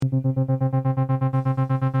All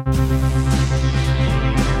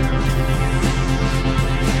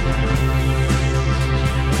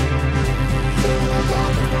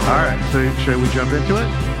right, so should we jump into it?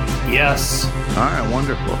 Yes. All right,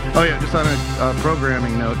 wonderful. Oh yeah, just on a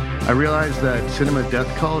programming note, I realized that Cinema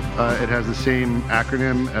Death Cult, it has the same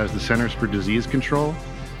acronym as the Centers for Disease Control,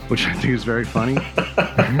 which I think is very funny.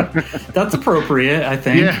 That's appropriate, I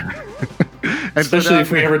think. Yeah. Especially if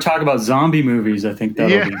we ever talk about zombie movies, I think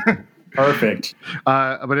that'll be perfect.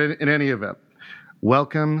 But in any event,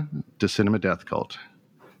 welcome to Cinema Death Cult,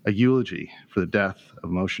 a eulogy for the death of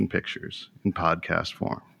motion pictures in podcast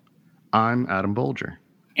form. I'm Adam Bolger.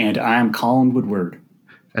 And I'm Colin Woodward.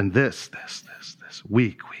 And this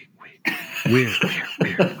week, weird,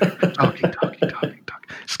 talking,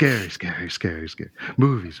 scary,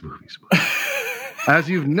 movies. As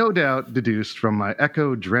you've no doubt deduced from my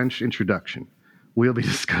echo-drenched introduction, we'll be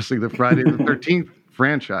discussing the Friday the 13th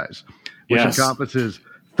franchise, which encompasses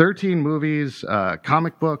 13 movies,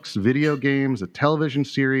 comic books, video games, a television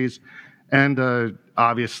series, and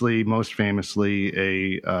obviously, most famously,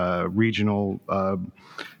 a regional, a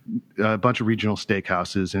bunch of regional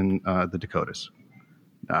steakhouses in the Dakotas.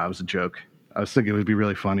 It was a joke. I was thinking it would be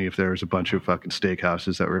really funny if there was a bunch of fucking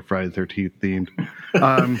steakhouses that were Friday the 13th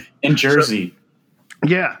themed. In Jersey. So,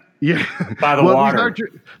 yeah. By the water.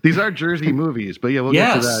 These are Jersey movies, but yeah, we'll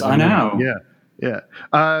get to that. Yes, I know. Yeah.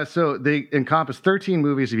 So they encompass 13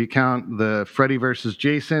 movies if you count the Freddy vs.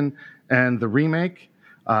 Jason and the remake.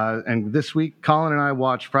 And this week, Colin and I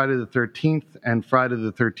watched Friday the 13th and Friday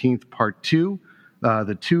the 13th Part 2,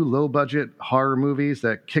 the two low-budget horror movies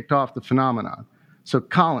that kicked off the phenomenon. So,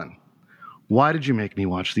 Colin, why did you make me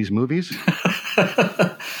watch these movies?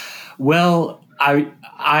 Well,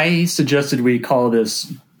 I suggested we call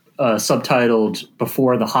this subtitled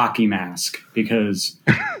Before the Hockey Mask, because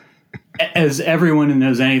as everyone who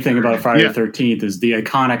knows anything about Friday the 13th is the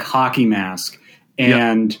iconic hockey mask.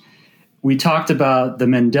 And we talked about the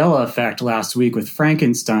Mandela effect last week with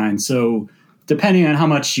Frankenstein. So depending on how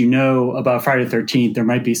much you know about Friday the 13th, there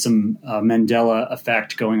might be some Mandela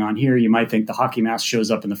effect going on here. You might think the hockey mask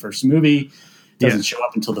shows up in the first movie, doesn't show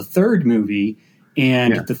up until the third movie.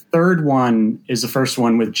 And the third one is the first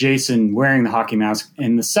one with Jason wearing the hockey mask.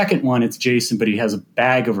 And the second one, it's Jason, but he has a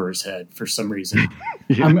bag over his head for some reason.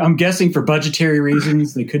 I'm guessing for budgetary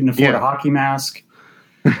reasons, they couldn't afford a hockey mask.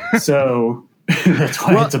 So that's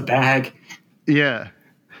why it's a bag. Yeah.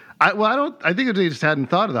 I think they just hadn't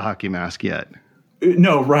thought of the hockey mask yet.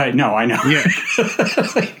 No, right. No, I know. Yeah.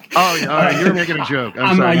 All right. You're making a joke.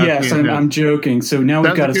 I'm joking. So now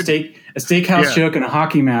we've got a steakhouse joke and a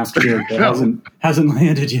hockey mask joke that hasn't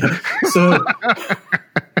landed yet. So,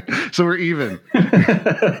 so we're even.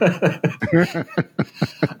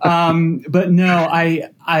 But no,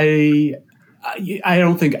 I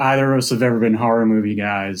don't think either of us have ever been horror movie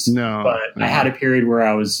guys. No. But I had a period where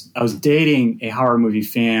I was dating a horror movie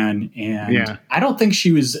fan, and I don't think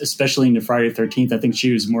she was especially into Friday the 13th. I think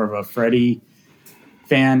she was more of a Freddy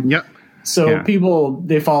fan. Yep. So people,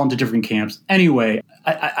 they fall into different camps. Anyway,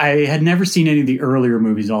 I had never seen any of the earlier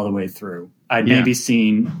movies all the way through. I'd maybe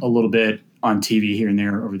seen a little bit on TV here and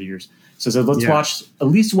there over the years. So I said, let's at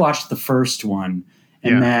least watch the first one.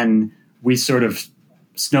 And then we sort of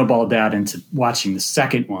snowballed that into watching the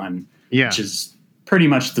second one, which is pretty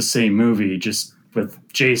much the same movie, just with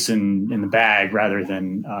Jason in the bag rather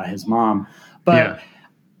than his mom. But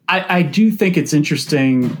I do think it's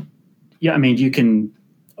interesting. Yeah, I mean, you can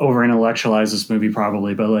over-intellectualize this movie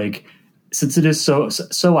probably, but like, since it is so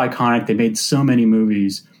iconic, they made so many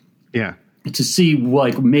movies. Yeah. To see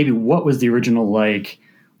like maybe what was the original like,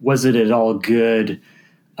 was it at all good?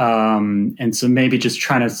 And so maybe just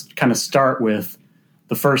trying to kind of start with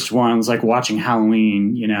the first one. It was like watching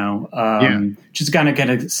Halloween, just kind of get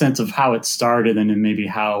a sense of how it started and then maybe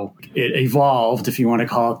how it evolved, if you want to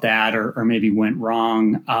call it that, or maybe went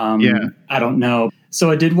wrong. I don't know. So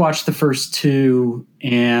I did watch the first two,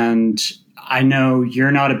 and I know you're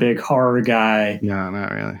not a big horror guy. No,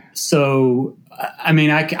 not really. So, I mean,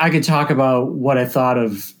 I could talk about what I thought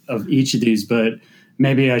of each of these, but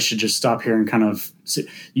maybe I should just stop here and kind of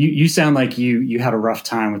you sound like you had a rough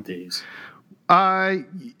time with these. You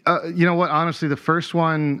know what? Honestly, the first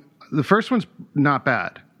one's not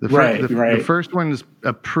bad. The first one is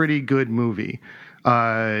a pretty good movie.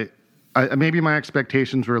 Maybe my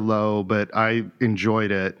expectations were low, but I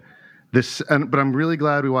enjoyed it. But I'm really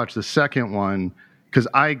glad we watched the second one, because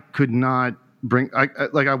I could not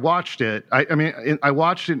I watched it. I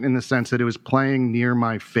watched it in the sense that it was playing near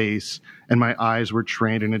my face and my eyes were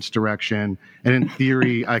trained in its direction. And in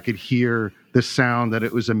theory, I could hear the sound that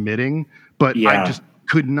it was emitting, but I just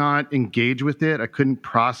could not engage with it. I couldn't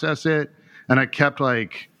process it. And I kept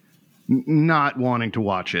like not wanting to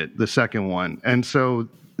watch it, the second one. And so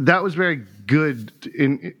that was very good.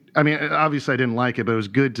 I mean, obviously I didn't like it, but it was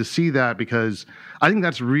good to see that because I think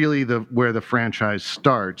that's really where the franchise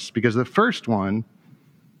starts, because the first one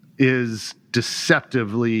is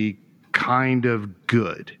deceptively kind of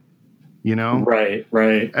good, you know? Right.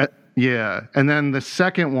 Yeah. And then the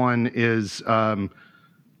second one is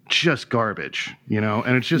just garbage, you know?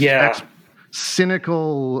 And it's just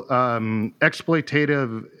cynical,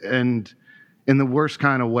 exploitative, and in the worst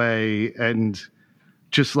kind of way. And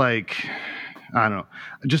just like, I don't know,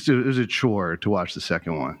 it was a chore to watch the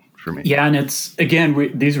second one for me. Yeah. And it's,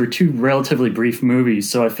 again, these were two relatively brief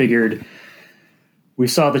movies. So I figured we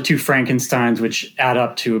saw the two Frankensteins, which add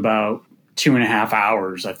up to about 2.5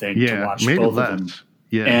 hours, I think, to watch maybe both less. of them.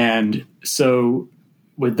 Yeah. And so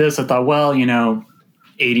with this, I thought, well,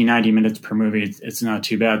 80, 90 minutes per movie, it's not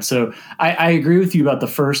too bad. So I agree with you about the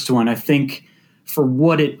first one. I think for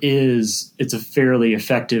what it is, it's a fairly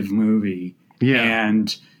effective movie. Yeah.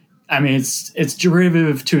 And I mean, it's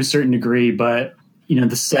derivative to a certain degree, but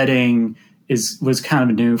the setting was kind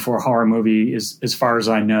of new for a horror movie, as far as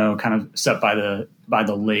I know, kind of set by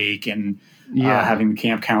the lake and having the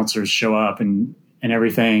camp counselors show up and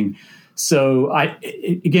everything. So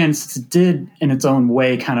it did in its own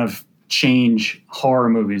way kind of change horror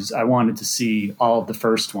movies. I wanted to see all of the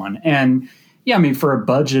first one. And yeah, I mean, for a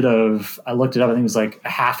budget of, I looked it up, I think it was like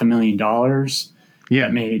 $500,000. Yeah.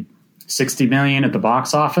 That made $60 million at the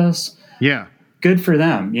box office. Yeah. Good for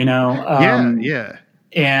them, Yeah.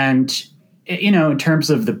 And, in terms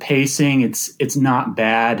of the pacing, it's not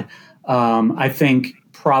bad. I think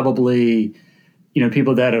probably,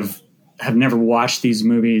 people that have never watched these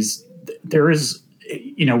movies, there is,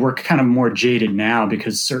 we're kind of more jaded now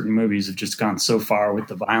because certain movies have just gone so far with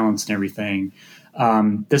the violence and everything.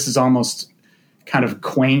 This is almost kind of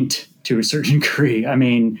quaint to a certain degree. I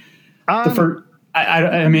mean,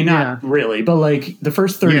 I mean, not really, but like the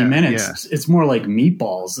first 30 minutes, it's more like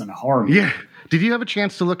Meatballs than a horror movie. Yeah. Did you have a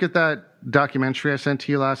chance to look at that documentary I sent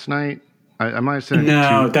to you last night? I might have sent it to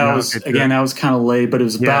you. That was kind of late, but it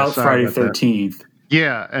was about Friday the 13th.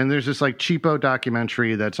 Yeah, and there's this like cheapo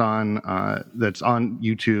documentary that's on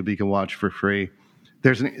YouTube you can watch for free.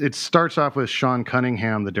 It starts off with Sean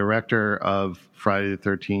Cunningham, the director of Friday the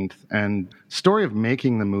 13th, and story of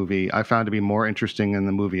making the movie I found to be more interesting than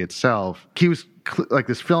the movie itself. He was like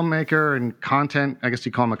this filmmaker and content, I guess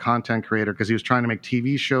you call him a content creator, because he was trying to make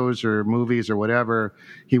TV shows or movies or whatever.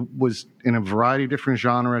 He was in a variety of different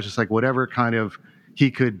genres, just like whatever kind of he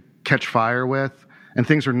could catch fire with, and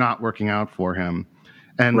things were not working out for him.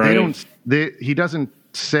 And he doesn't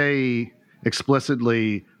say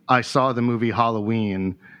explicitly, I saw the movie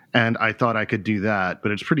Halloween and I thought I could do that,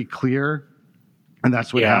 but it's pretty clear. And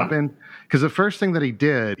that's what happened. Because the first thing that he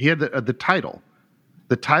did, he had the title.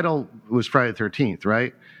 The title was Friday the 13th,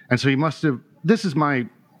 right? And so he must have, this is my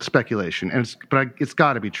speculation, but it's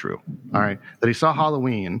got to be true, all right? That he saw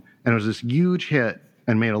Halloween and it was this huge hit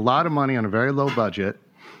and made a lot of money on a very low budget.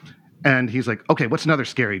 And he's like, okay, what's another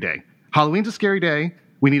scary day? Halloween's a scary day.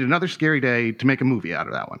 We need another scary day to make a movie out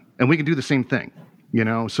of that one. And we can do the same thing,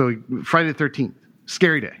 So Friday the 13th,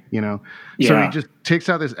 scary day, Yeah. So he just takes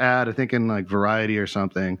out this ad, I think in like Variety or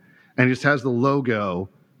something, and he just has the logo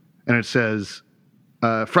and it says,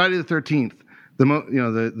 Friday the 13th,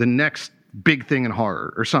 the next big thing in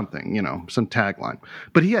horror or something, some tagline.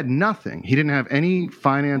 But he had nothing. He didn't have any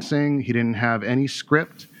financing. He didn't have any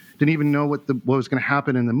script. Didn't even know what was going to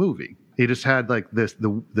happen in the movie. He just had like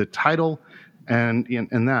the title and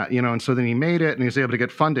that, and so then he made it and he was able to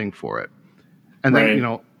get funding for it. And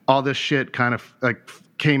then, all this shit kind of like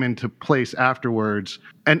came into place afterwards.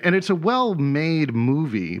 And it's a well-made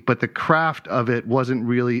movie, but the craft of it wasn't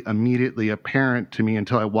really immediately apparent to me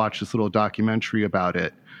until I watched this little documentary about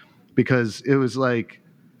it. Because it was like,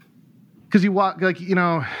 because you walk, like,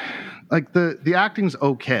 like the acting's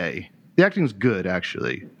okay. The acting's good,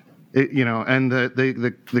 actually. And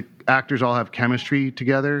the actors all have chemistry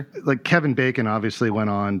together. Like Kevin Bacon obviously went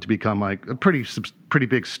on to become like a pretty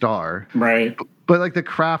big star. Right. But like the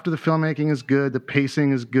craft of the filmmaking is good. The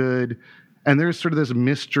pacing is good. And there's sort of this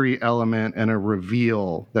mystery element and a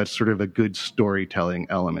reveal that's sort of a good storytelling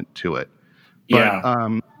element to it.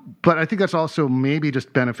 But I think that's also maybe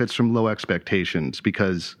just benefits from low expectations,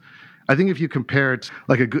 because I think if you compare it to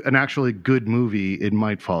like an actually good movie, it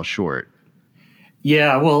might fall short.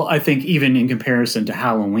 Yeah, well, I think even in comparison to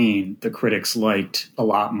Halloween, the critics liked a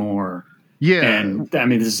lot more. Yeah. And I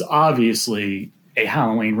mean, this is obviously a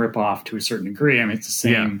Halloween ripoff to a certain degree. I mean, it's the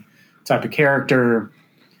same type of character.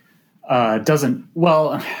 Doesn't,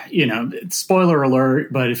 well, spoiler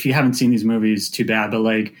alert, but if you haven't seen these movies, too bad. But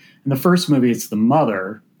like in the first movie, it's the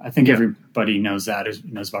mother. I think everybody knows that,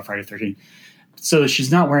 knows about Friday the 13th. So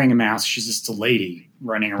she's not wearing a mask. She's just a lady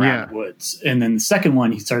running around the woods. And then the second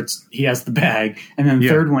one, he has the bag. And then the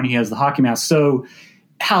third one, he has the hockey mask. So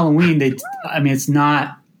Halloween, it's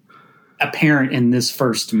not apparent in this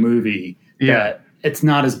first movie that it's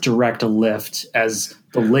not as direct a lift as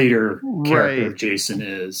the later character of Jason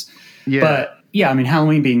is. Yeah. But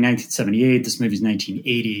Halloween being 1978, this movie's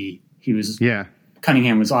 1980.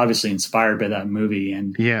 Cunningham was obviously inspired by that movie,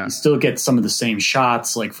 and you still get some of the same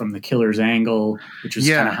shots, like from the killer's angle, which was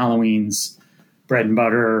kind of Halloween's bread and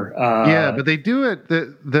butter. But they do it.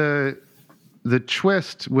 The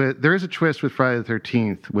twist there is a twist with Friday the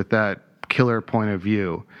 13th with that killer point of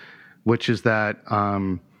view, which is that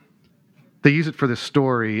they use it for the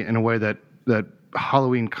story in a way that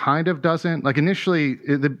Halloween kind of doesn't. Like initially,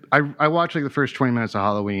 I watched like the first 20 minutes of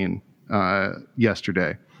Halloween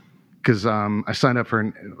yesterday. Because I signed up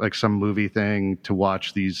for some movie thing to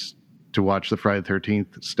watch the Friday the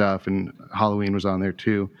 13th stuff, and Halloween was on there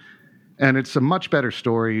too. And it's a much better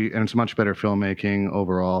story, and it's much better filmmaking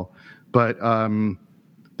overall. But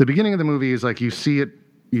the beginning of the movie is like you see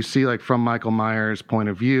like from Michael Myers' point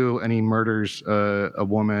of view, and he murders a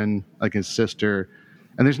woman, like his sister,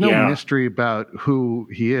 and there's no mystery about who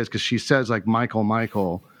he is because she says like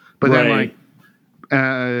Michael, but then like.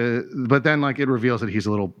 But then, like, it reveals that he's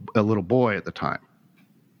a little boy at the time.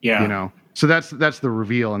 Yeah, So that's the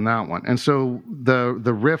reveal in that one. And so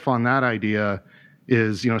the riff on that idea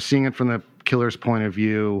is seeing it from the killer's point of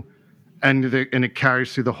view, and it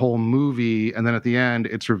carries through the whole movie. And then at the end,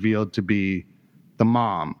 it's revealed to be the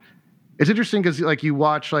mom. It's interesting because like you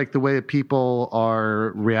watch like the way that people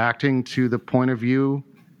are reacting to the point of view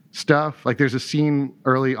stuff. Like there's a scene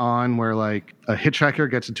early on where like a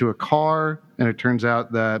hitchhiker gets into a car and it turns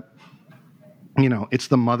out that it's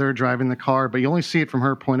the mother driving the car, but you only see it from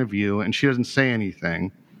her point of view and she doesn't say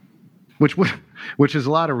anything, which is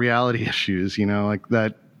a lot of reality issues, like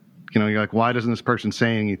that, you're like, why doesn't this person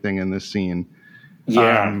say anything in this scene?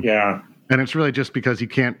 Yeah. And it's really just because you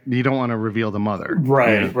don't want to reveal the mother.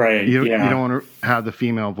 Right. You don't want to have the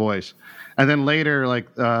female voice. And then later, like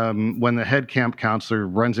when the head camp counselor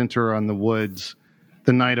runs into her on the woods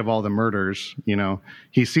the night of all the murders,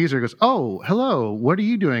 he sees her and goes, "Oh, hello, what are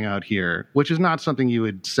you doing out here?" Which is not something you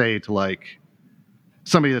would say to like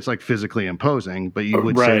somebody that's like physically imposing, but you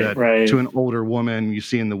would say that to an older woman you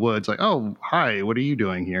see in the woods, like, "Oh, hi, what are you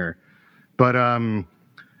doing here?" But and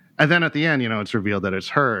then at the end, it's revealed that it's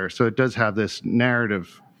her. So it does have this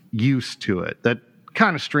narrative use to it that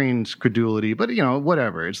kind of strains credulity, but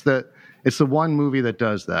whatever. It's the one movie that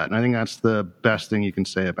does that, and I think that's the best thing you can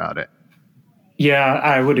say about it. Yeah,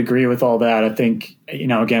 I would agree with all that. I think,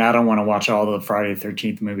 again, I don't want to watch all the Friday the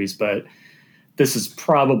 13th movies, but this is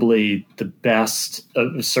probably the best,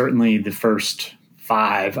 certainly the first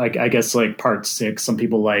 5. I guess like part 6, some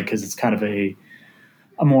people like because it's kind of a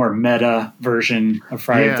more meta version of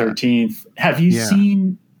Friday the 13th. Have you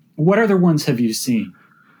seen, what other ones have you seen?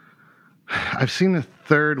 I've seen the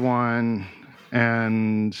third one,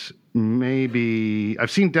 and maybe I've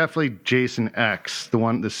seen definitely Jason X,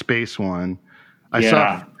 the space one. I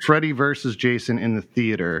saw Freddy versus Jason in the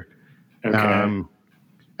theater. Okay.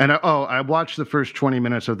 And I watched the first 20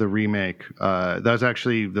 minutes of the remake. That was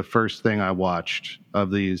actually the first thing I watched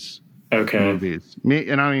of these movies. And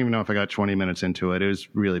I don't even know if I got 20 minutes into it. It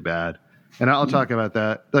was really bad. And I'll talk about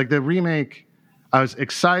that. Like the remake, I was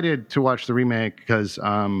excited to watch the remake because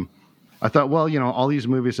I thought, well, all these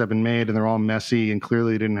movies have been made and they're all messy and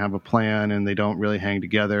clearly didn't have a plan and they don't really hang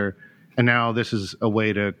together. And now this is a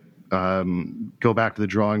way to go back to the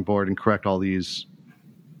drawing board and correct all these,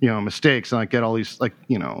 mistakes and like get all these, like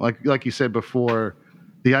you said before,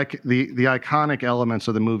 the iconic elements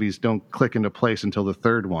of the movies don't click into place until the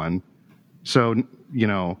third one. So,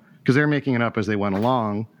 because they're making it up as they went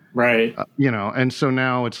along. Right. And so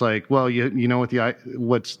now it's like, well, you know what's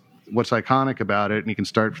iconic about it, and you can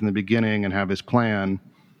start from the beginning and have his plan.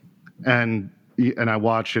 And I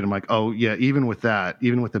watched it. I'm like, oh yeah, even with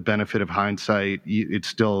the benefit of hindsight, it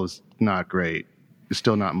still is not great. There's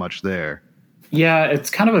still not much there. Yeah, it's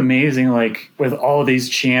kind of amazing. Like with all these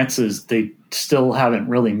chances, they still haven't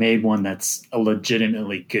really made one that's a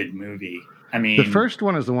legitimately good movie. I mean, the first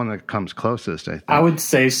one is the one that comes closest, I think. I would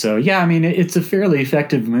say so. Yeah, I mean, it's a fairly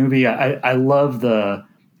effective movie. I love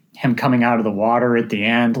him coming out of the water at the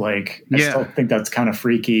end. Like, I still think that's kind of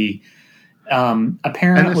freaky.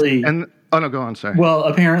 Apparently, oh no, go on. Sorry. Well,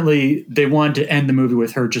 apparently they wanted to end the movie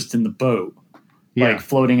with her just in the boat, like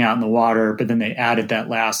floating out in the water. But then they added that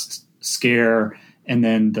last scare, and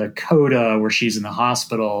then the coda where she's in the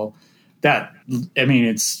hospital. That, I mean,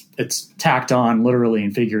 it's tacked on literally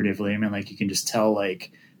and figuratively. I mean, like, you can just tell,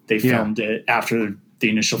 like, they filmed it after the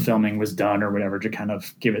initial filming was done or whatever to kind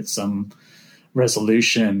of give it some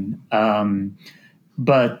resolution.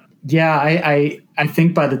 But yeah, I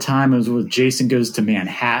think by the time it was with Jason Goes to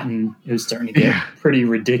Manhattan, it was starting to get pretty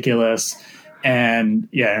ridiculous. And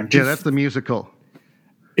that's the musical.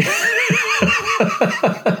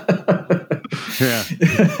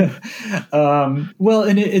 Well,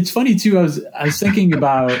 and it's funny too. I was thinking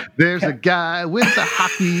about there's a guy with a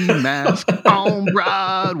hockey mask on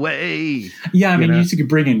Broadway. Yeah, I mean, you could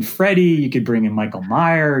bring in Freddie, you could bring in Michael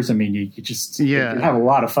Myers. I mean, you could just have a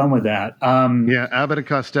lot of fun with that. Abbott and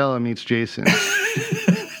Costello meets Jason.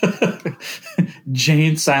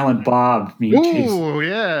 Jane Silent Bob meets Jason. Ooh,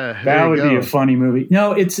 yeah, that would be a funny movie.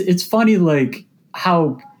 No, it's funny, like,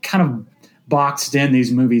 how kind of boxed in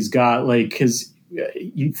these movies got, like, because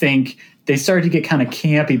you think they started to get kind of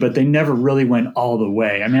campy, but they never really went all the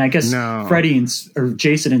way. I mean, I guess Freddy or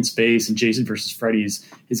Jason in Space and Jason versus Freddy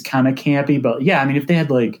is kind of campy, but yeah, I mean, if they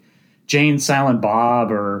had like Jane Silent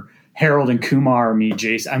Bob or Harold and Kumar meet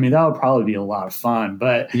Jason, I mean, that would probably be a lot of fun.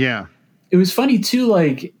 But yeah, it was funny too.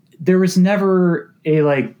 Like, there was never a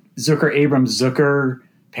like Abrams Zucker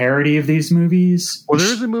parody of these movies. Well,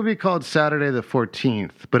 there is a movie called Saturday the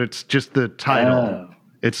 14th, but it's just the title.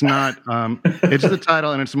 It's not. It's the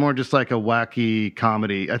title, and it's more just like a wacky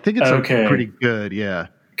comedy. I think it's pretty good. Yeah.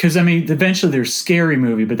 Because I mean, eventually there's Scary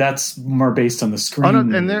Movie, but that's more based on the Scream. Oh,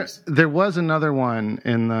 no, and there was another one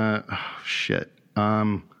in the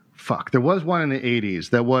there was one in the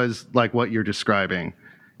 80s that was like what you're describing.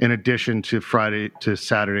 In addition to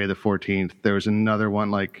Saturday the 14th, there was another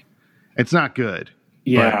one, like, it's not good.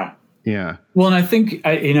 Yeah. But, yeah. Well, and I think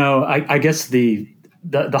I guess the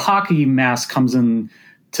hockey mask comes in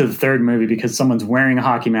to the third movie because someone's wearing a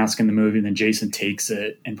hockey mask in the movie, and then Jason takes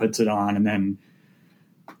it and puts it on, and then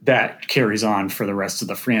that carries on for the rest of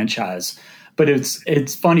the franchise. But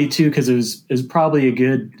it's funny too, because it was probably a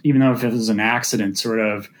good, even though if it was an accident, sort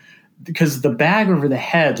of, because the bag over the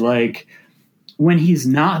head, like, when he's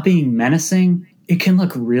not being menacing, it can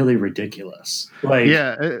look really ridiculous. Like,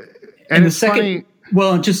 yeah, and it's funny.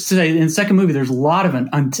 Well, just to say, in the second movie, there's a lot of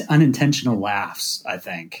unintentional laughs, I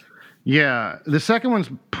think. Yeah, the second one's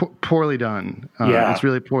poorly done. It's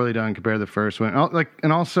really poorly done compared to the first one.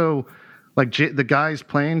 And also, the guys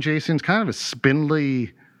playing Jason's kind of a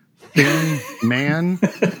spindly, thin man,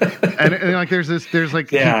 and like there's he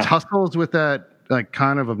tussles with that like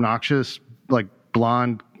kind of obnoxious like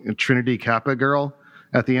blonde Trinity Kappa girl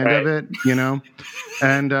at the end of it,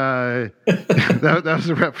 and that was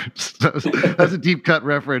a reference. That's a deep cut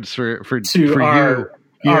reference for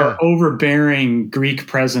our overbearing Greek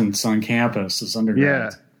presence on campus as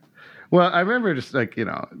undergrads. Yeah. Well, I remember just like, I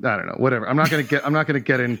don't know, whatever. I'm not going to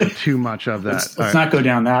get into too much of that. Let's not go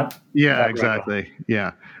down that. Yeah, that exactly.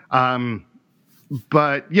 Yeah.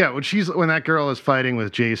 But yeah, when that girl is fighting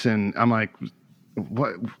with Jason, I'm like,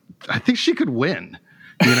 what? I think she could win.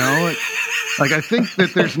 Like I think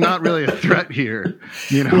that there's not really a threat here.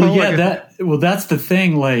 Well, yeah, that's the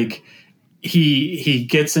thing. Like, he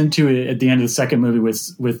gets into it at the end of the second movie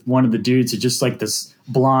with one of the dudes who's just like this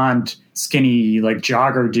blonde, skinny, like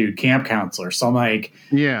jogger dude, camp counselor. So I'm like,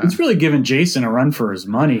 yeah, it's really giving Jason a run for his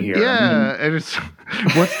money here. Yeah, and it's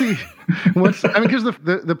because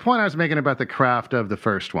the point I was making about the craft of the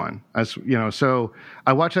first one, so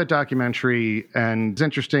I watched that documentary, and it's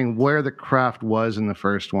interesting where the craft was in the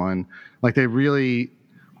first one. Like, they really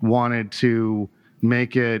wanted to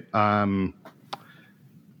make it so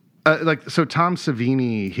Tom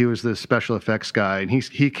Savini, he was the special effects guy, and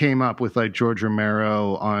he came up with like George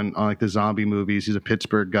Romero on like the zombie movies. He's a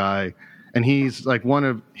Pittsburgh guy, and he's like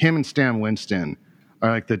him and Stan Winston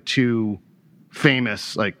are like the two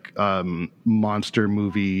famous like monster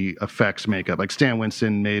movie effects makeup. Like, Stan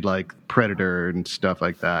Winston made like Predator and stuff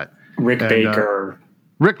like that. Rick Baker,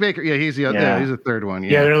 yeah, he's the third one.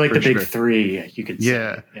 Yeah, they're like the big three, you could say.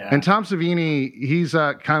 Yeah. And Tom Savini, he's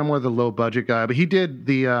kind of more the low budget guy, but he did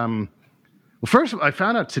the first I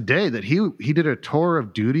found out today that he did a tour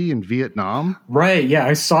of duty in Vietnam. Right. Yeah,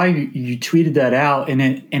 I saw you tweeted that out, and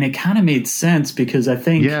it kind of made sense, because I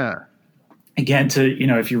think again,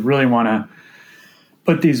 to if you really want to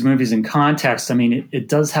put these movies in context, I mean, it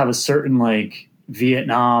does have a certain like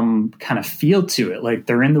Vietnam kind of feel to it. Like,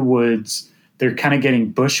 they're in the woods, they're kind of getting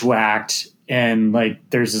bushwhacked, and like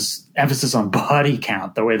there's this emphasis on body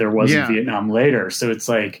count the way there was in Vietnam later. So it's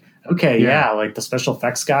like, okay, like the special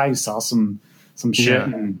effects guy who saw some shit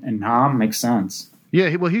in Nam makes sense.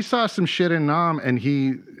 Yeah, well, he saw some shit in Nam, and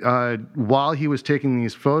he while he was taking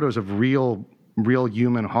these photos of real real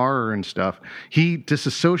human horror and stuff, he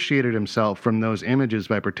disassociated himself from those images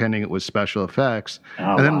by pretending it was special effects.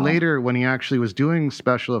 And then later, when he actually was doing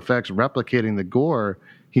special effects, replicating the gore,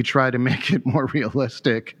 he tried to make it more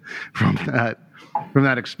realistic from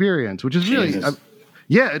that experience, which is really,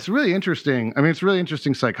 it's really interesting. I mean, it's really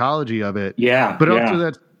interesting psychology of it. Yeah. But also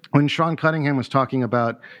that when Sean Cunningham was talking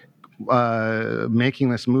about making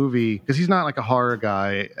this movie, because he's not like a horror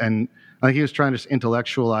guy, and I think he was trying to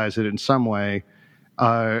intellectualize it in some way.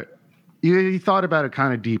 He thought about it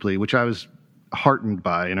kind of deeply, which I was heartened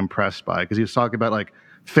by and impressed by, because he was talking about like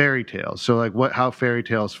fairy tales. So like how fairy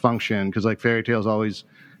tales function, because like fairy tales always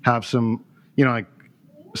have some, like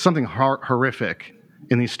something horrific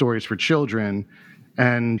in these stories for children.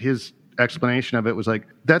 And his explanation of it was like,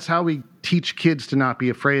 that's how we teach kids to not be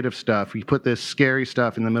afraid of stuff. We put this scary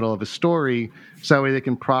stuff in the middle of a story so that way they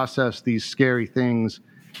can process these scary things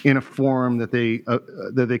in a form that they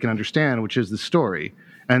can understand, which is the story.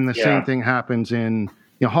 And the same thing happens in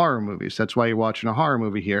horror movies. That's why you're watching a horror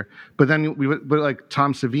movie here. But then but like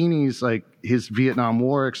Tom Savini's, like his Vietnam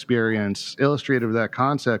War experience illustrated that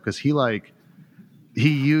concept, because he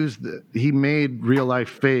made real life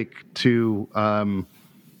fake to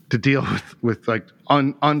deal with like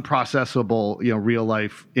unprocessable real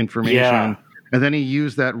life information, and then he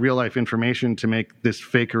used that real life information to make this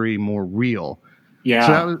fakery more real. So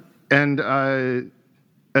that was, and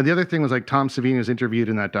the other thing was like Tom Savini was interviewed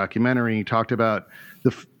in that documentary. He talked about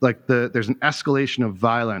there's an escalation of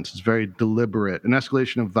violence. It's very deliberate. An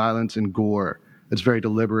escalation of violence and gore. It's very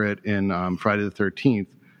deliberate in Friday the 13th.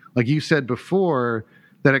 Like you said before,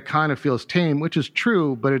 that it kind of feels tame, which is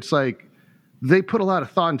true, but it's like they put a lot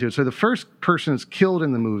of thought into it. So the first person is killed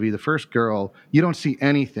in the movie, the first girl, you don't see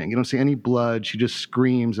anything. You don't see any blood. She just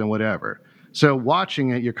screams and whatever. So watching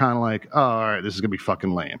it, you're kind of like, oh, all right, this is going to be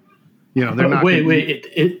fucking lame. They're not.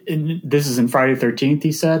 This is in Friday the 13th,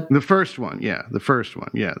 he said? The first one, yeah.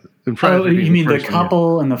 In Friday you mean the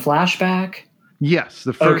couple in the flashback? Yes,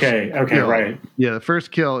 the first. Okay, kill. Right. Yeah, the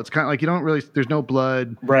first kill. It's kind of like you don't really. There's no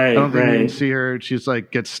blood. Right. I don't think you can see her. She's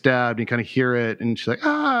like gets stabbed. And you kind of hear it, and she's like,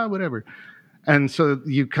 whatever. And so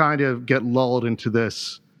you kind of get lulled into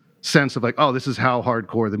this sense of like, oh, this is how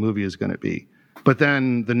hardcore the movie is going to be. But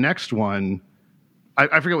then the next one,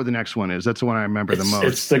 I forget what the next one is. That's the one I remember the most.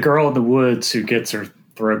 It's the girl in the woods who gets her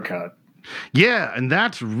throat cut. Yeah, and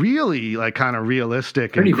that's really like kind of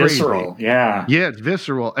realistic, pretty and crazy. Visceral. Yeah, it's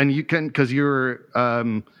visceral, and you can, because your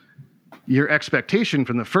expectation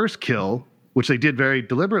from the first kill, which they did very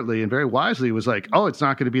deliberately and very wisely, was like, oh, it's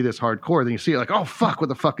not going to be this hardcore. Then you see it like, oh fuck, what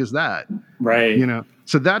the fuck is that? Right.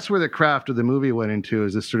 So that's where the craft of the movie went into,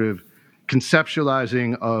 is this sort of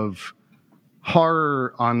conceptualizing of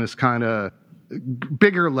horror on this kind of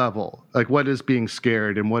bigger level, like what is being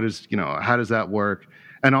scared and what is, how does that work?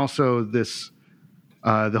 And also this,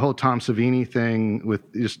 the whole Tom Savini thing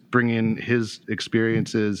with just bringing his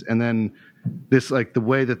experiences, and then this, like the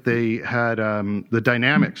way that they had the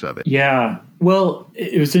dynamics of it. Yeah. Well,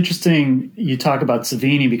 it was interesting you talk about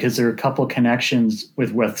Savini, because there are a couple connections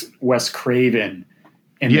with Wes Craven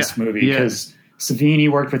in this movie, because Savini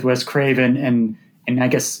worked with Wes Craven, and I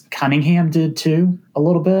guess Cunningham did too, a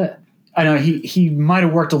little bit. I know he might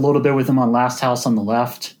have worked a little bit with him on Last House on the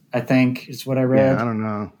Left, I think is what I read. Yeah, I don't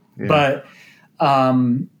know. Yeah. But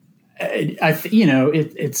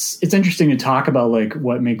it's interesting to talk about like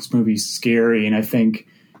what makes movies scary, and I think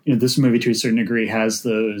this movie to a certain degree has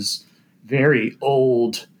those very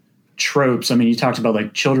old tropes. I mean, you talked about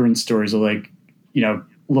like children's stories of like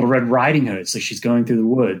Little Red Riding Hood. So she's going through the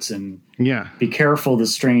woods and be careful, the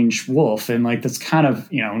strange wolf. And like, that's kind of,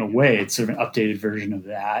 in a way, it's sort of an updated version of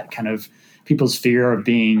that kind of people's fear of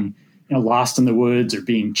being, lost in the woods or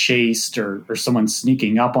being chased or someone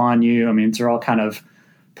sneaking up on you. I mean, they're all kind of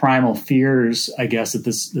primal fears, I guess, that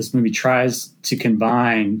this movie tries to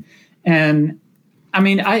combine. And I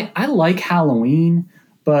mean, I like Halloween,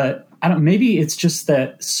 but maybe it's just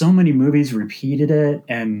that so many movies repeated it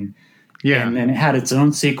and then it had its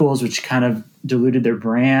own sequels, which kind of diluted their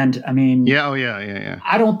brand. I mean,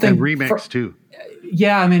 I don't think and remakes too.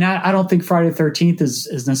 Yeah, I mean, I don't think Friday the 13th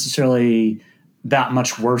is necessarily that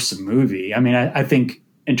much worse a movie. I mean, I think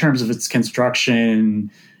in terms of its construction,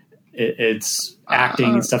 its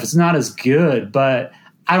acting and stuff, it's not as good. But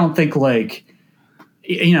I don't think like,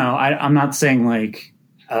 I'm not saying like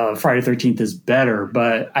Friday the 13th is better,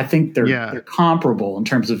 but I think they're comparable in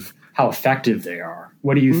terms of how effective they are.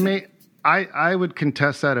 What do you think? I would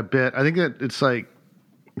contest that a bit. I think that it's like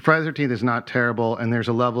Friday the 13th is not terrible, and there's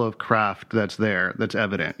a level of craft that's there, that's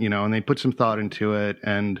evident, and they put some thought into it,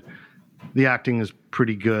 and the acting is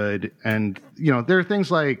pretty good. And, there are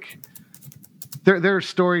things like there are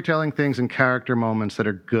storytelling things and character moments that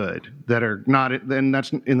are good, that are not, and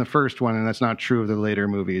that's in the first one, and that's not true of the later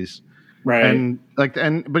movies. Right. And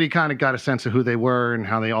but you kind of got a sense of who they were and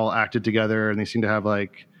how they all acted together, and they seem to have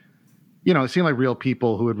like, it seemed like real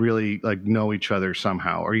people who would really like know each other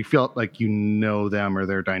somehow, or you felt like them or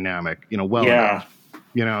their dynamic, well enough.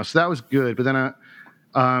 So that was good. But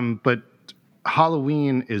then, but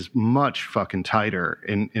Halloween is much fucking tighter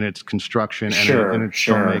in its construction and in its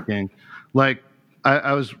filmmaking. Like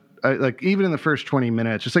I was like, even in the first 20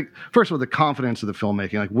 minutes, just like, first of all, the confidence of the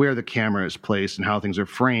filmmaking, like where the camera is placed and how things are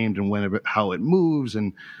framed and how it moves,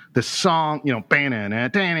 and the song,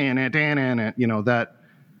 that.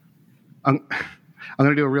 I'm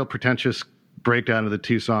going to do a real pretentious breakdown of the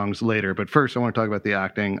two songs later, but first I want to talk about the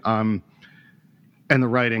acting and the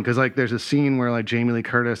writing, because like there's a scene where like Jamie Lee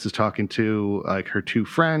Curtis is talking to like her two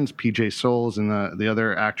friends, PJ Soles and the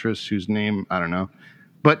other actress whose name I don't know,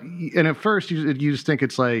 and at first you just think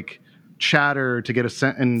it's like chatter to get a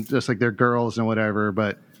sense, and just like they're girls and whatever,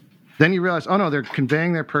 but then you realize, oh no, they're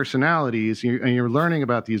conveying their personalities, and you're learning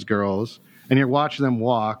about these girls, and you're watching them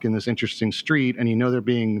walk in this interesting street, and they're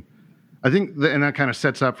being, I think, and that kind of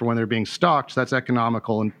sets up for when they're being stalked. So that's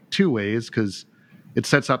economical in two ways, because it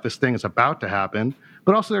sets up this thing that's about to happen,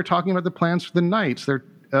 but also they're talking about the plans for the nights.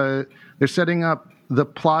 They're setting up the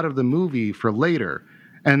plot of the movie for later,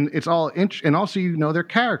 and it's all and also their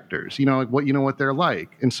characters, like what they're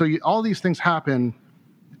like, and so all these things happen,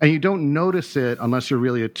 and you don't notice it unless you're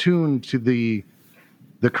really attuned to the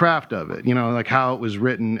craft of it, like how it was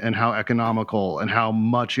written and how economical and how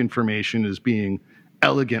much information is being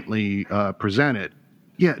elegantly presented.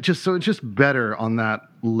 Yeah, it's just better on that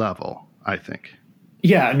level, I think.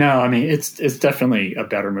 Yeah, no, I mean it's definitely a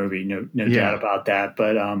better movie, no doubt about that.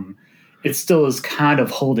 But it still is kind of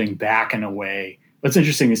holding back in a way. It's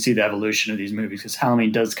interesting to see the evolution of these movies, because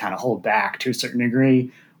Halloween does kind of hold back to a certain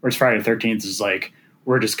degree, whereas Friday the 13th is like,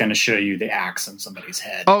 we're just going to show you the axe on somebody's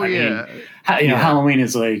head. Oh, I mean, Halloween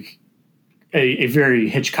is like a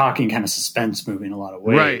very Hitchcockian kind of suspense movie in a lot of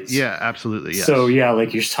ways. Right. Yeah, absolutely. Yes. So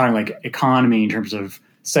like you're talking like economy in terms of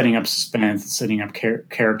setting up suspense, setting up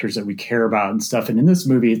characters that we care about and stuff. And in this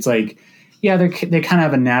movie, it's like, they kind of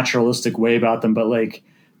have a naturalistic way about them, but like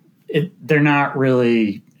they're not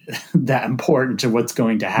really that important to what's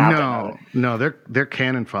going to happen. No, they're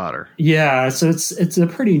cannon fodder. Yeah. So it's a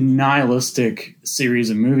pretty nihilistic series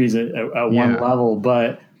of movies at one level,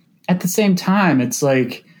 but at the same time, it's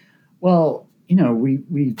like, well,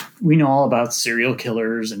 we know all about serial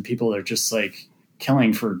killers and people that are just like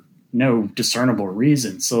killing for no discernible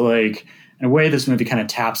reason. So like in a way, this movie kind of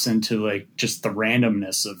taps into like just the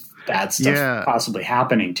randomness of bad stuff possibly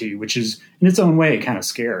happening to you, which is in its own way kind of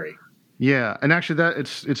scary. Yeah, and actually, that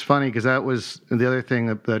it's funny because that was the other thing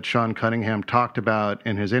that Sean Cunningham talked about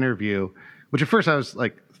in his interview, which at first I was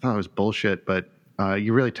like, thought it was bullshit, but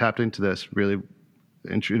you really tapped into this really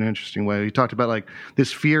in an interesting way. He talked about like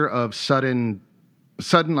this fear of sudden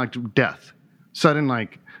like death, sudden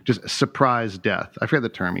like just surprise death. I forget the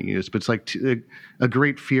term he used, but it's like a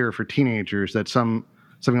great fear for teenagers that something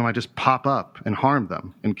might just pop up and harm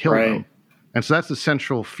them and kill them, and so that's the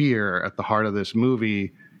central fear at the heart of this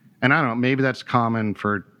movie. And I don't know, maybe that's common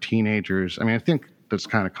for teenagers. I mean, I think that's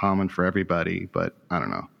kind of common for everybody, but I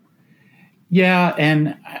don't know. Yeah,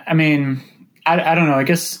 and I mean, I don't know. I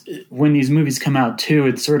guess when these movies come out too,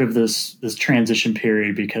 it's sort of this transition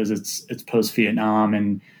period because it's post Vietnam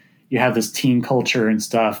and you have this teen culture and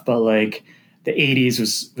stuff. But like the 80s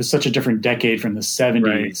was such a different decade from the 70s,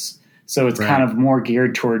 right. So it's kind of more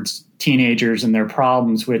geared towards teenagers and their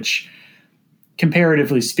problems, which,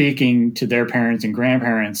 comparatively speaking to their parents and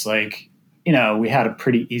grandparents, like, we had a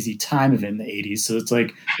pretty easy time of it in the 80s. So it's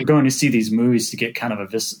like we're going to see these movies to get kind of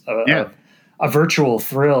a virtual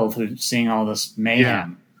thrill to seeing all this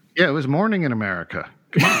mayhem. Yeah, it was morning in America.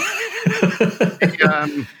 Come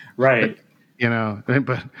on. Right.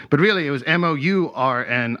 But really it was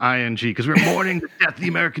MOURNING because we were mourning the death of the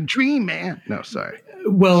American dream, man. No, sorry.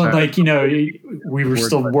 Well, like, we were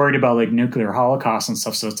still worried about like nuclear holocaust and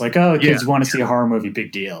stuff. So it's like, oh, kids want to see a horror movie,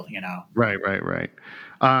 big deal, Right.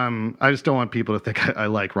 I just don't want people to think I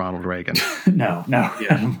like Ronald Reagan. No. Yeah,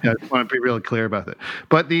 I just want to be really clear about that.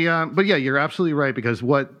 But but yeah, you're absolutely right, because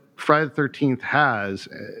what Friday the 13th has,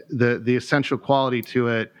 the essential quality to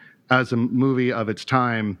it as a movie of its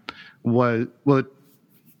time was,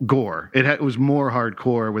 gore. It was more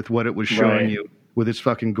hardcore with what it was showing you with its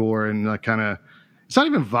fucking gore and like kind of, it's not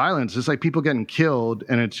even violence. It's like people getting killed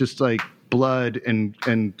and it's just like blood and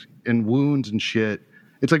wounds and shit.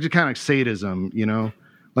 It's like just kind of like sadism,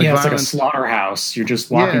 Like it's like a slaughterhouse. You're just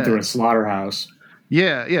walking through a slaughterhouse.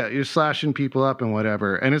 Yeah, yeah, you're slashing people up and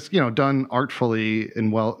whatever, and it's done artfully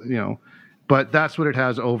and well, but that's what it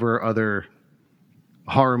has over other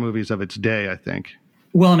horror movies of its day, I think.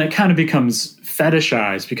 Well, and it kind of becomes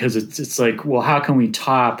fetishized because it's like, well, how can we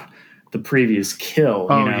top the previous kill?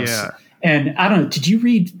 Yeah. And I don't know. Did you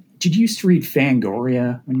used to read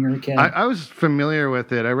Fangoria when you were a kid? I was familiar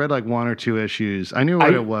with it. I read like 1 or 2 issues. I knew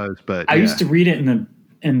what it was, but I used to read it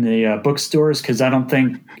in the bookstores because I don't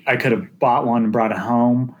think I could have bought one and brought it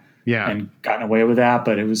home. Yeah. And gotten away with that.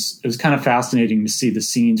 But it was kind of fascinating to see the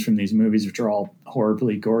scenes from these movies, which are all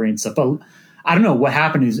horribly gory and stuff. But I don't know what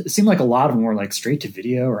happened. It seemed like a lot of them were like straight to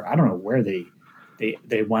video, or I don't know where they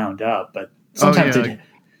wound up. But sometimes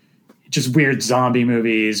just weird zombie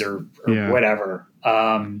movies or whatever.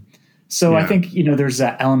 So I think, there's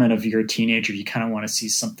that element of you're a teenager. You kind of want to see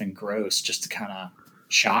something gross just to kind of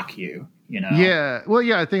shock you, Yeah. Well,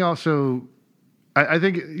 yeah, I think also, I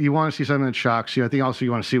think you want to see something that shocks you. I think also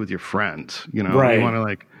you want to see it with your friends, Right. You want to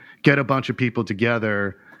like get a bunch of people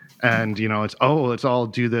together and, let's all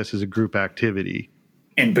do this as a group activity.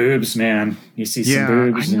 And boobs, man. You see some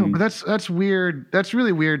boobs. I know, but that's weird. That's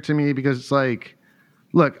really weird to me because it's like,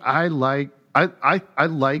 look, I like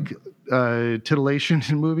titillation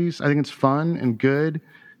in movies. I think it's fun and good.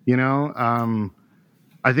 I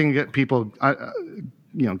think people,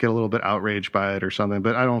 get a little bit outraged by it or something,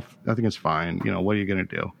 but I think it's fine. What are you going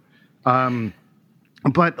to do?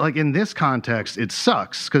 But like in this context, it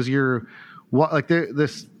sucks because in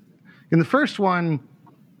the first one,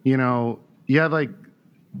 you have like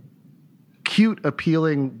cute,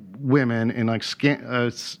 appealing women in like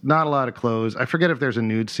not a lot of clothes. I forget if there's a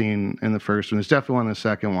nude scene in the first one. There's definitely one in the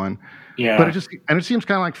second one. Yeah. But it seems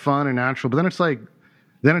kind of like fun and natural, but then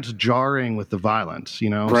it's jarring with the violence,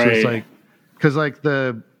 Right. So it's like, cause like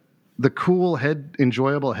the cool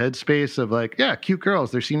enjoyable headspace of like, yeah, cute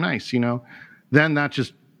girls, they seem nice, then that's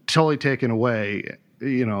just totally taken away,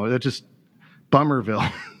 that just Bummerville.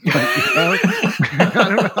 I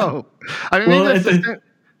don't know. I mean, well,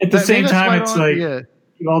 at the same time, it's like,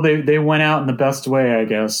 well, they went out in the best way, I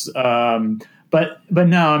guess. But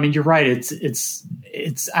no, I mean, you're right. It's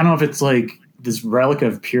I don't know if it's like this relic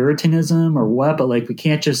of Puritanism or what, but like we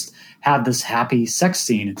can't just have this happy sex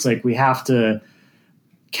scene. It's like we have to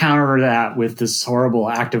counter that with this horrible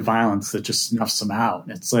act of violence that just snuffs them out.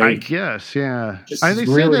 It's like, I guess, yeah. I think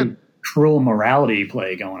really cruel morality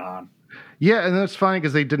play going on. Yeah, and that's funny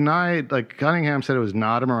because they denied, like Cunningham said it was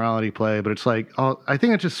not a morality play, but it's like, I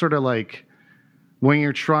think it's just sort of like when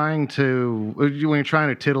you're trying to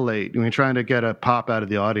titillate, when you're trying to get a pop out of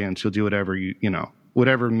the audience, you'll do whatever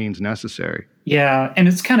whatever means necessary. Yeah, and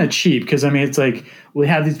it's kind of cheap because, I mean, it's like we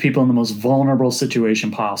have these people in the most vulnerable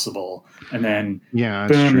situation possible, and then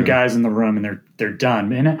boom, the guy's in the room and they're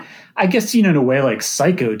done. And I guess, in a way like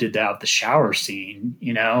Psycho did that with the shower scene,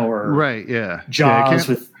 or right, yeah, Jaws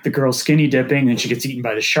with the girl skinny dipping and she gets eaten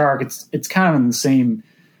by the shark. It's kind of in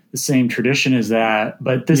the same tradition as that,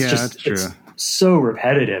 but this it's so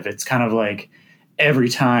repetitive. It's kind of like every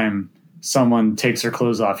time someone takes their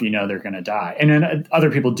clothes off, they're going to die. And then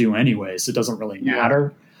other people do anyway, so it doesn't really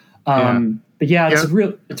matter. But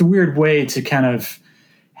it's a weird way to kind of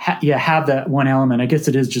have that one element. I guess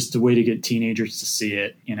it is just a way to get teenagers to see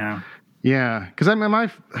it, Yeah, because I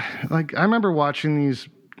remember watching these,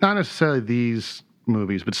 not necessarily these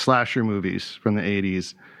movies, but slasher movies from the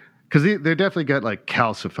 80s, because they definitely get like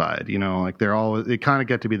calcified, like they kind of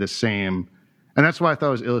get to be the same. And that's why I thought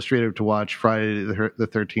it was illustrative to watch Friday the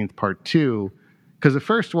 13th Part 2, because the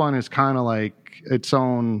first one is kind of like its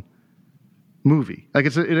own movie. Like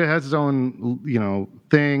it has its own,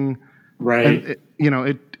 thing. Right. And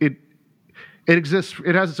it exists.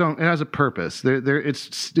 It has a purpose.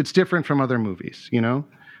 It's different from other movies, And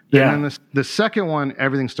then the second one,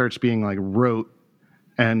 everything starts being like rote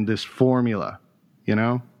and this formula,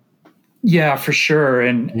 Yeah, for sure.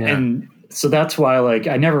 And so that's why, like,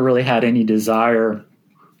 I never really had any desire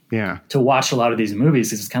to watch a lot of these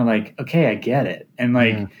movies. It's kind of like, okay, I get it. And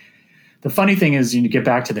like, the funny thing is, you get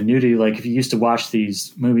back to the nudity. Like, if you used to watch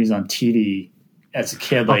these movies on TV as a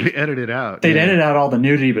kid, like they edit it out. They'd edit out all the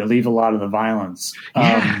nudity, but leave a lot of the violence.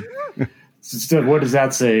 So what does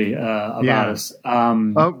that say about us?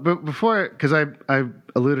 But before, because I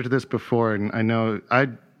alluded to this before, and I know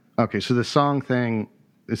so the song thing.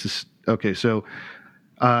 This is okay. So.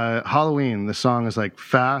 Halloween, the song is like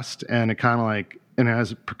fast and it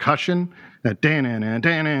has percussion that and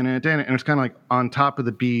it's kind of like on top of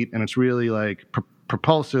the beat and it's really like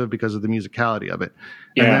propulsive because of the musicality of it.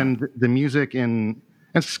 Yeah. And then the music and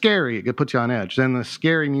scary, it puts you on edge. Then the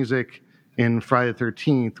scary music in Friday the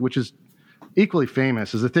 13th, which is equally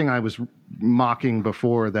famous, is the thing I was mocking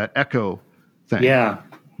before, that Echo thing. Yeah.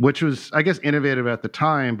 Which was, I guess, innovative at the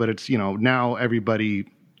time, but it's, now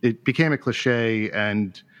it became a cliche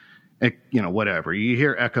and, whatever. You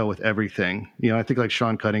hear echo with everything. I think like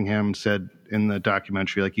Sean Cunningham said in the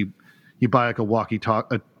documentary, like you buy like a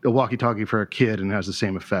walkie-talkie for a kid and it has the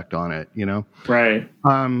same effect on it, Right.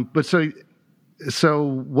 But so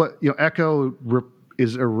what, echo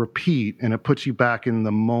is a repeat and it puts you back in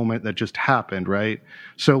the moment that just happened, right?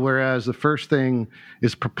 So whereas the first thing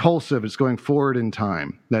is propulsive, it's going forward in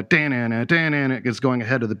time. That dan is going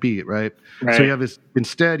ahead of the beat, right? So you have this,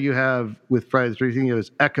 instead you have with Friday the 13th, you have this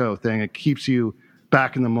echo thing. It keeps you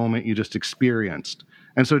back in the moment you just experienced.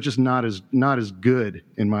 And so it's just not as good,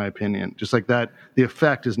 in my opinion. Just like that, the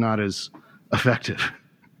effect is not as effective.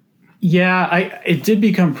 Yeah, it did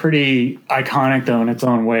become pretty iconic though in its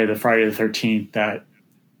own way. The Friday the 13th.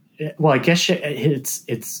 I guess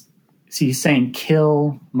it's. So he's saying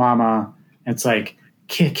kill mama. It's like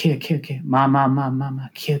kill, mama,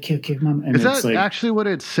 kill, mama. And is that it's like, actually what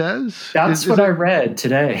it says? That's what I read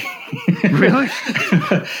today. Really?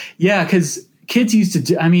 Yeah, because kids used to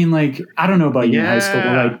do. I mean, like, I don't know about you in high school,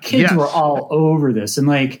 but like kids were all over this, and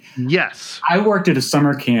like, yes, I worked at a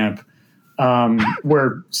summer camp.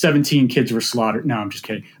 Where 17 kids were slaughtered. No, I'm just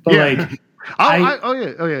kidding. But like, oh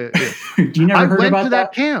yeah. You never heard about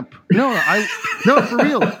that camp? No, for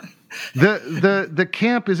real. The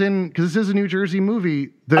camp is in, because this is a New Jersey movie.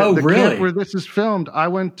 The really? Camp where this is filmed, I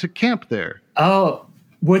went to camp there. Oh,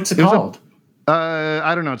 what's it called?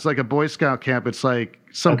 I don't know. It's like a Boy Scout camp. It's like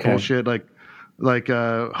some bullshit, like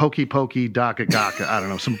hokey pokey daka gaka. I don't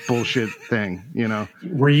know, some bullshit thing.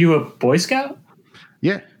 Were you a Boy Scout?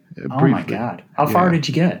 Yeah. Oh briefly. My God! How far did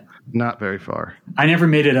you get? Not very far. I never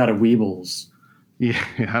made it out of Weebles. Yeah,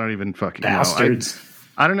 I don't even fucking bastards. Know.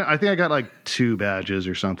 I don't know. I think I got like 2 badges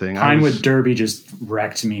or something. Pinewood Derby just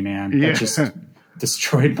wrecked me, man. Yeah. It just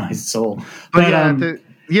destroyed my soul. But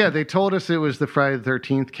they told us it was the Friday the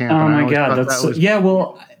 13th camp. Oh my God,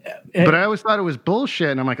 but I always thought it was bullshit,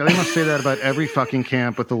 and I'm like, they must say that about every fucking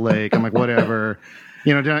camp with the lake. I'm like, whatever,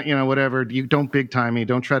 whatever. You don't big time me.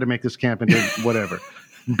 Don't try to make this camp into whatever.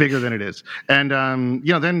 Bigger than it is. And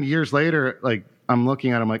then years later, like I'm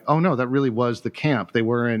looking at it, I'm like, oh no, that really was the camp.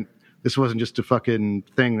 This wasn't just a fucking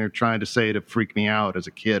thing they're trying to say to freak me out as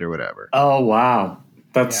a kid or whatever. Oh wow.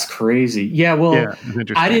 That's crazy. Yeah, well,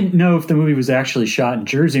 I didn't know if the movie was actually shot in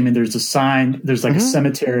Jersey. I mean, there's a sign, there's like a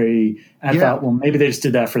cemetery. And I thought, well, maybe they just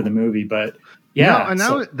did that for the movie, but yeah. No, and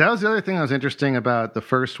that was the other thing that was interesting about the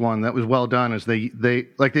first one that was well done is they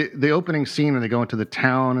like the opening scene when they go into the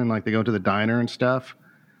town and like they go into the diner and stuff.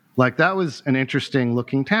 Like that was an interesting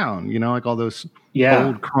looking town, like all those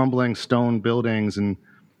old crumbling stone buildings. And,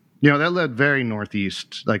 that led very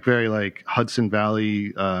Northeast, like very like Hudson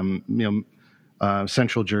Valley,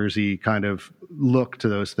 Central Jersey kind of look to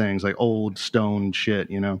those things, like old stone shit,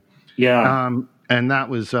 Yeah. And that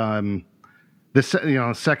was, the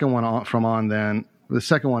second one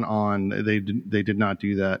on, they did not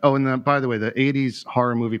do that. Oh, and then, by the way, the 80s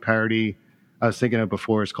horror movie parody I was thinking of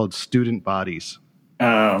before is called Student Bodies.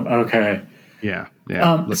 Oh, okay. Yeah.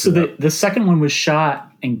 So the second one was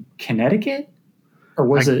shot in Connecticut, or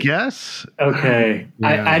was it? I guess. Okay.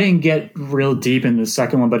 Yeah. I didn't get real deep in the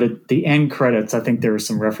second one, but at the end credits, I think there were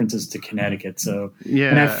some references to Connecticut. So yeah,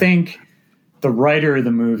 and I think the writer of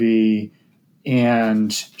the movie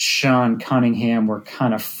and Sean Cunningham were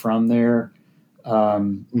kind of from there.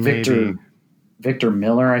 Victor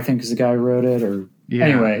Miller, I think, is the guy who wrote it.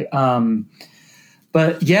 Anyway.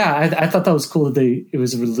 But yeah, I thought that was cool that it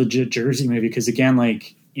was a legit Jersey movie because again,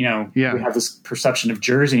 like, we have this perception of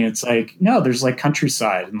Jersey and it's like, no, there's like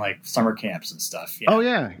countryside and like summer camps and stuff. Yeah. Oh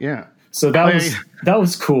yeah. So that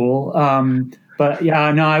was cool. But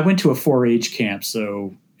yeah, no, I went to a 4-H camp,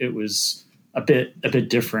 so it was a bit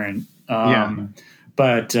different.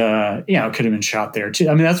 But it could have been shot there too.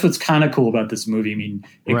 I mean, that's what's kind of cool about this movie. I mean,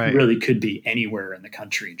 it really could be anywhere in the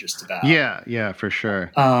country, just about. Yeah, for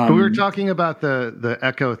sure. But we were talking about the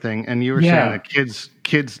echo thing, and you were saying that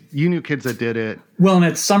kids, you knew kids that did it. Well, and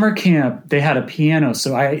at summer camp, they had a piano,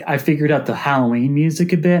 so I figured out the Halloween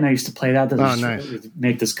music a bit, and I used to play that. Nice.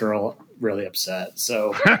 Make this girl really upset.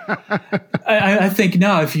 So I think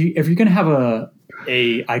if you're going to have a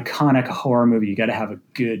iconic horror movie, you got to have a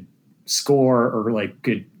good score or like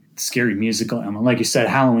good scary musical element. Like you said,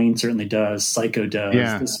 Halloween certainly does. Psycho does.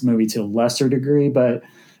 Yeah. This movie to a lesser degree, but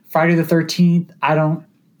Friday the 13th, I don't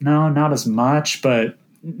know, not as much, but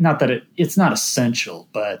not that it's not essential,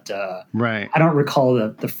 but I don't recall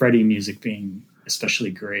the Freddy music being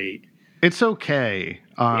especially great. It's okay.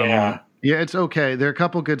 Yeah, it's okay. There are a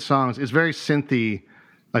couple good songs. It's very synthy,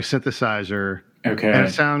 like synthesizer. Okay. And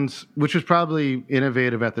it sounds, which was probably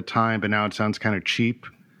innovative at the time, but now it sounds kind of cheap.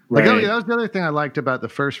 Right. Like that was the other thing I liked about the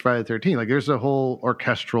first Friday the 13th. Like there's a whole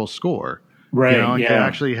orchestral score. Right. Like they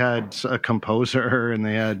actually had a composer and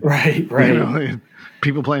they had right.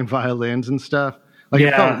 People playing violins and stuff. Like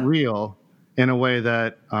it felt real in a way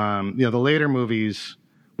that the later movies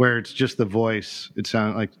where it's just the voice, it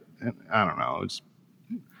sounded like, I don't know,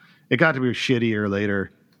 it got to be shittier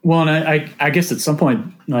later. Well, and I guess at some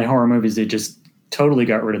point, like horror movies, they just totally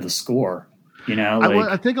got rid of the score.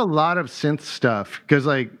 I think a lot of synth stuff, because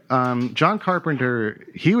like John Carpenter,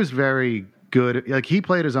 he was very good. Like he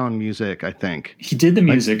played his own music, I think. He did the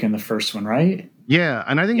music in the first one, right? Yeah,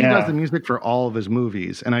 and I think he does the music for all of his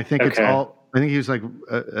movies. And I think it's all. I think he was like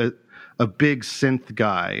a big synth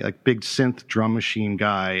guy, like big synth drum machine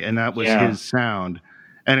guy, and that was his sound.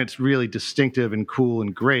 And it's really distinctive and cool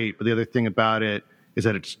and great. But the other thing about it is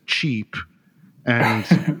that it's cheap.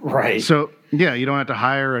 And right. So yeah, you don't have to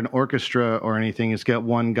hire an orchestra or anything. Just get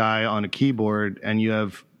one guy on a keyboard and you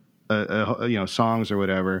have songs or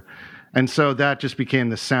whatever. And so that just became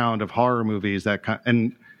the sound of horror movies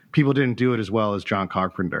and people didn't do it as well as John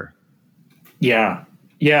Carpenter. Yeah.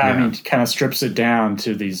 I mean, it kind of strips it down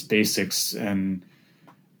to these basics, and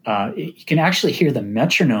you can actually hear the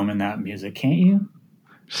metronome in that music, can't you?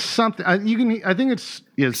 Something you can. I think it's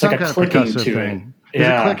some like a clicking to thing. It. Is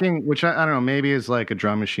it clicking? Which I don't know. Maybe it's like a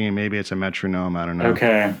drum machine. Maybe it's a metronome. I don't know.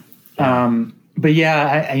 Okay. But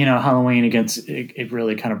Halloween it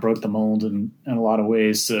really kind of broke the mold in a lot of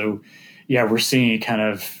ways. So yeah, we're seeing kind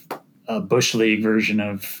of a Bush League version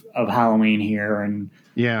of Halloween here, and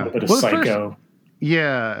a little bit of Psycho.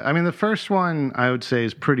 I mean, the first one I would say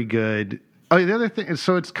is pretty good. Oh, the other thing is,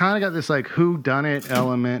 so it's kind of got this like whodunit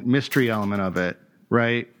element, mystery element of it,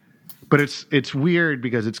 right? But it's weird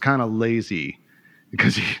because it's kind of lazy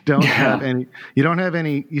because you don't have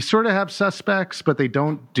any. You sort of have suspects, but they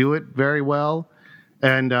don't do it very well.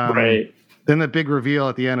 And then the big reveal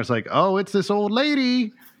at the end is like, oh, it's this old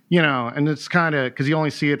lady, and it's kind of because you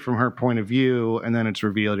only see it from her point of view, and then it's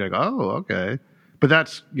revealed. You're like, oh, okay. But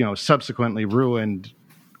that's, subsequently ruined.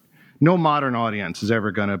 No modern audience is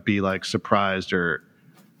ever going to be like surprised or,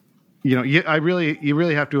 you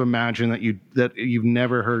really have to imagine that you've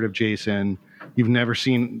never heard of Jason. You've never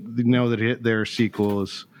that there are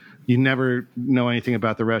sequels. You never know anything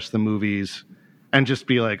about the rest of the movies and just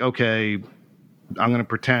be like, okay, I'm going to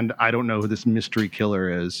pretend I don't know who this mystery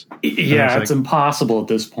killer is. Yeah. It's impossible at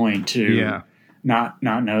this point to not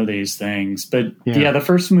know these things. But the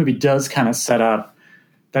first movie does kind of set up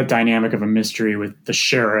that dynamic of a mystery with the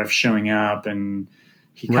sheriff showing up and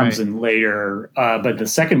he comes in later. But the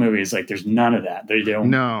second movie is like, there's none of that. They don't.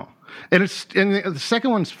 No. And the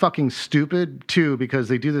second one's fucking stupid too, because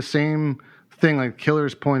they do the same thing, like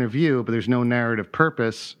killer's point of view, but there's no narrative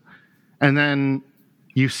purpose. And then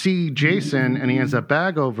you see Jason and he has a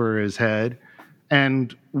bag over his head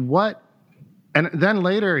and then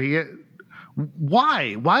later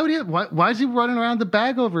why is he running around the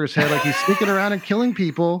bag over his head like he's sneaking around and killing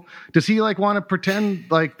people? Does he like want to pretend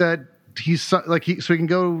like that he's like so he can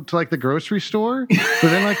go to like the grocery store? But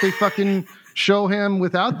then like they fucking show him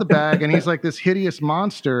without the bag and he's like this hideous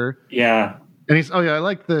monster. Yeah. And he's I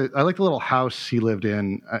like the little house he lived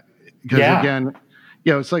in because again,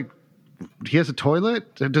 it's like he has a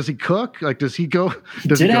toilet. Does he cook? Like does he go?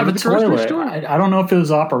 Does he go to the grocery store? I don't know if it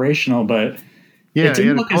was operational, but. Yeah, it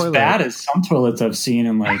didn't look as bad as some toilets I've seen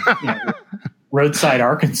in like roadside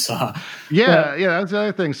Arkansas. Yeah, that's the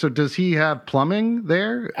other thing. So does he have plumbing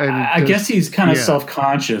there? And I guess he's kind of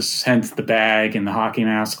self-conscious, hence the bag and the hockey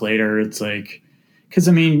mask later. It's like, because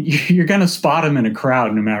I mean, you're going to spot him in a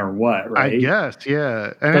crowd no matter what, right? I guess,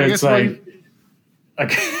 yeah. And but it's like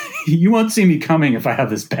you won't see me coming if I have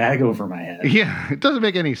this bag over my head. Yeah, it doesn't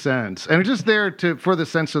make any sense. And it's just there for the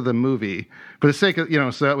sense of the movie. For the sake of,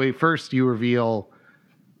 so that way first you reveal,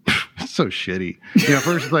 it's so shitty.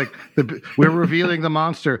 First like we're revealing the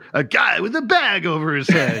monster, a guy with a bag over his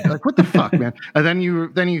head. Like, what the fuck, man? And then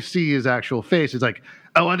you see his actual face. It's like,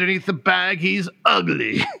 oh, underneath the bag, he's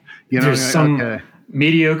ugly. There's some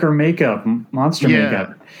mediocre makeup, monster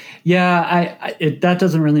makeup. Yeah, that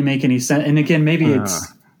doesn't really make any sense. And again, maybe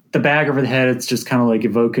it's the bag over the head. It's just kind of like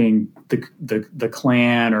evoking the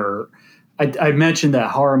Klan, or I mentioned that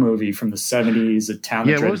horror movie from the 70s, The Town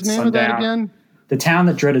That Dreaded Sundown. What was the name of that again? The Town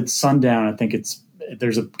That Dreaded Sundown. I think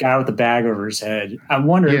there's a guy with a bag over his head. I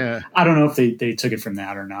wonder. I don't know if they took it from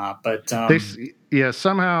that or not, but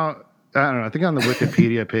somehow. I don't know. I think on the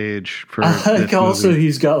Wikipedia page for like also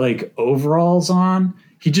he's got like overalls on.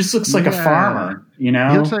 He just looks like a farmer, He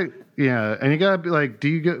looks like and you gotta be like, do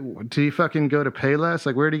you fucking go to Payless?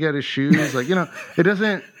 Like, where do you get his shoes? Like, it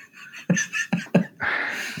doesn't.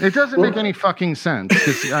 It doesn't make any fucking sense.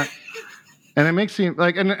 And it makes me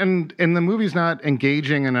like, and the movie's not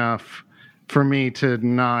engaging enough for me to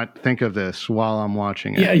not think of this while I'm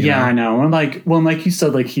watching it. Yeah, I know. And like you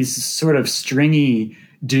said, like he's a sort of stringy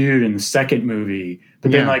dude in the second movie,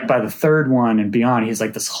 but then like by the third one and beyond, he's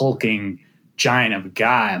like this hulking giant of a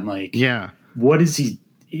guy. I'm like, what is he?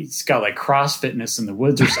 He's got like cross fitness in the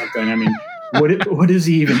woods or something. I mean, what is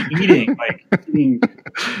he even eating? Like eating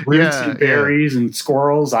roots and berries and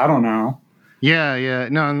squirrels? I don't know. Yeah.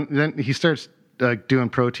 No, and then he starts doing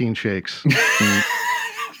protein shakes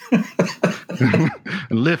and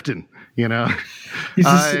lifting,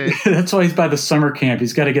 that's why he's by the summer camp.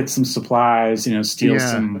 He's got to get some supplies, steal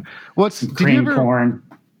some cream corn.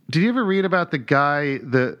 Did you ever read about the guy,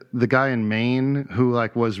 the guy in Maine who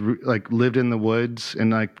lived in the woods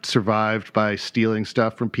and like survived by stealing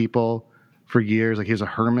stuff from people for years? Like he was a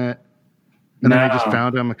hermit. And then I just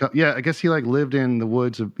found him. I guess he like lived in the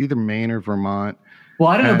woods of either Maine or Vermont. Well,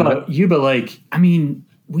 I don't know about you, but like, I mean,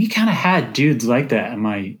 we kind of had dudes like that in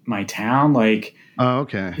my town. Like, oh,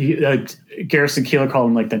 okay. Garrison Keillor called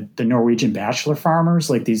them like the Norwegian bachelor farmers.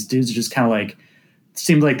 Like these dudes just kind of like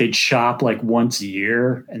seemed like they'd shop like once a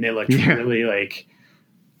year, and they looked really like,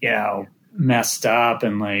 messed up,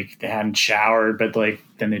 and like they hadn't showered, but like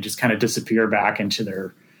then they just kind of disappear back into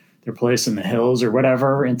their place in the hills or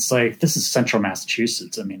whatever. It's like, this is central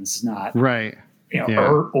Massachusetts. I mean, this is not right.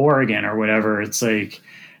 Oregon or whatever. It's like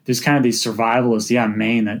there's kind of these survivalists. Yeah,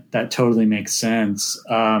 Maine. That totally makes sense.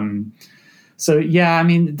 So yeah, I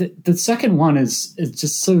mean, the second one is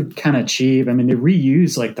just so kind of cheap. I mean, they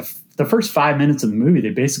reuse like the first 5 minutes of the movie. They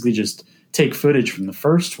basically just take footage from the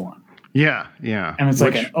first one. Yeah. And it's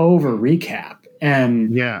like an over recap.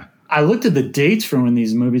 And I looked at the dates from when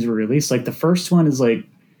these movies were released. Like the first one is like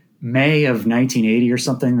May of 1980 or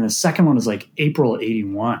something. And the second one is like April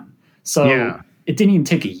 81. So it didn't even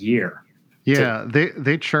take a year. Yeah,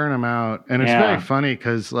 they churn them out. And it's very funny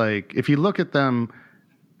because like if you look at them,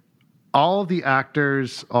 all the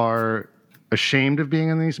actors are ashamed of being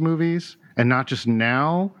in these movies, and not just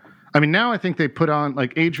now. I mean, now I think they put on,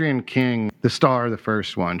 like Adrienne King, the star of the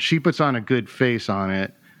first one, she puts on a good face on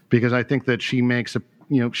it because I think that she makes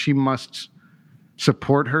she must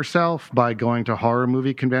support herself by going to horror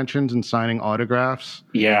movie conventions and signing autographs.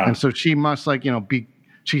 Yeah. And so she must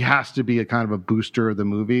she has to be a kind of a booster of the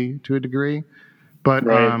movie to a degree. But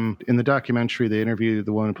in the documentary, they interviewed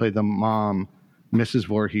the woman who played the mom, Mrs.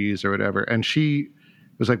 Voorhees or whatever. And she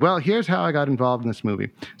was like, well, here's how I got involved in this movie.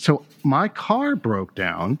 So my car broke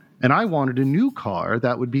down and I wanted a new car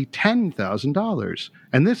that would be $10,000.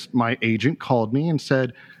 And my agent called me and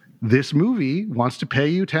said, this movie wants to pay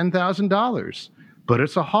you $10,000, but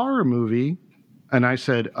it's a horror movie. And I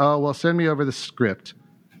said, oh, well, send me over the script.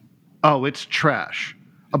 Oh, it's trash,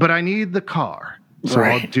 but I need the car. So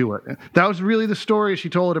I'll do it. That was really the story she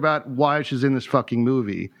told about why she's in this fucking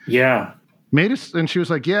movie. Yeah. And she was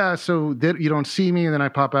like, yeah, so that you don't see me, and then I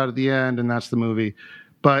pop out at the end, and that's the movie.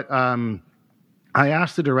 But I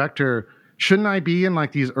asked the director, shouldn't I be in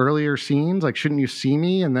like these earlier scenes? Like, shouldn't you see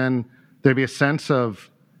me? And then there'd be a sense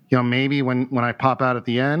of, maybe when I pop out at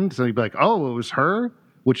the end, so you'd be like, oh, it was her?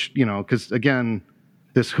 Which, because again,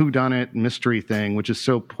 this whodunit mystery thing, which is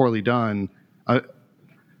so poorly done,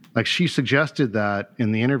 like she suggested that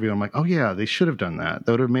in the interview. I'm like, oh yeah, they should have done that.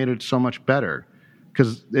 That would have made it so much better.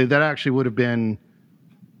 Because that actually would have been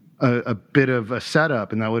a bit of a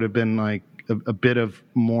setup, and that would have been like a bit of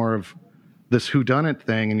more of this whodunit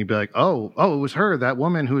thing, and you'd be like, oh, it was her, that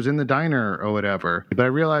woman who was in the diner or whatever. But I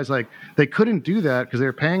realized like they couldn't do that because they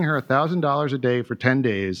were paying her $1,000 a day for 10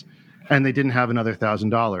 days, and they didn't have another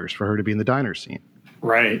 $1,000 for her to be in the diner scene.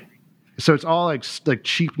 Right. So it's all like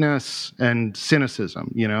cheapness and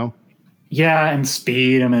cynicism, Yeah, and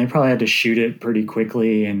speed. I mean, they probably had to shoot it pretty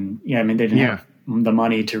quickly, and they didn't have the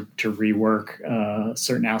money to rework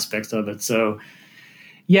certain aspects of it. So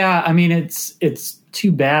yeah, I mean, it's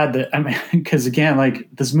too bad that, because again, like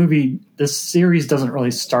this series doesn't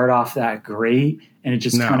really start off that great, and it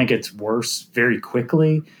just kind of gets worse very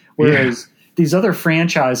quickly. Whereas these other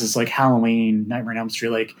franchises like Halloween, Nightmare on Elm Street,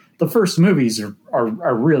 like the first movies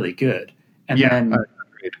are really good. And then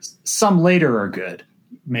some later are good.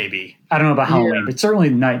 Maybe. I don't know about Halloween, but certainly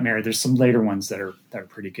Nightmare, there's some later ones that are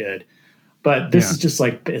pretty good. But this is just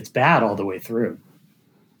like, it's bad all the way through.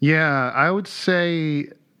 Yeah, I would say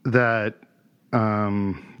that,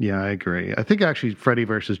 I agree. I think actually Freddy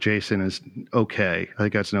versus Jason is okay. I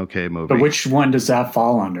think that's an okay movie. But which one does that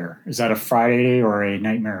fall under? Is that a Friday or a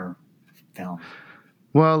Nightmare film?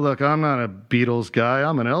 Well, look, I'm not a Beatles guy.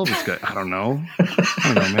 I'm an Elvis guy. I don't know,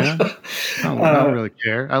 man. I don't really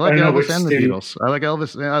care. I like Elvis and the Beatles. I like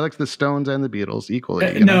Elvis. I like the Stones and the Beatles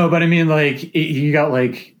equally. No, but I mean, like, you got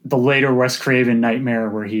like the later Wes Craven Nightmare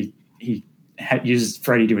where he uses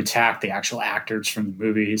Freddy to attack the actual actors from the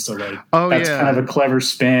movie. So like, that's kind of a clever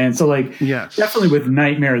spin. So like, definitely with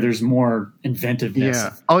Nightmare, there's more inventiveness.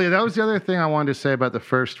 Yeah. Oh yeah. That was the other thing I wanted to say about the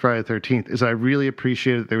first Friday the 13th is I really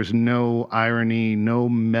appreciated that there was no irony, no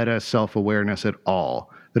meta self-awareness at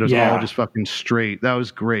all. That it was all just fucking straight. That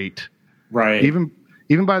was great. Right. Even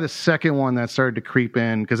by the second one that started to creep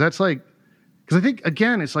in, because I think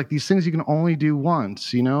again, it's like these things you can only do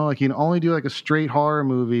once, you know, like you can only do like a straight horror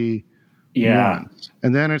movie. Once.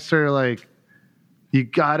 And then it's sort of like you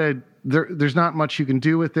gotta there's not much you can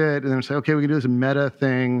do with it, and then say, okay, we can do this meta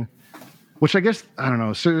thing, which I guess I don't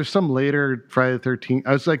know. So there's some later Friday the 13th.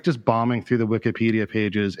 I was like just bombing through the Wikipedia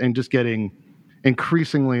pages and just getting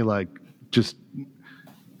increasingly like just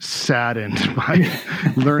saddened by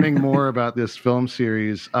learning more about this film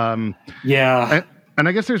series. And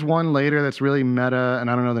I guess there's one later that's really meta, and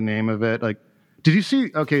I don't know the name of it. Like, did you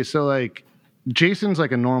see? Okay, so like. Jason's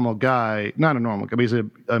like a normal guy, not a normal guy, but he's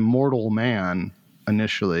a mortal man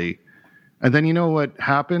initially. And then you know what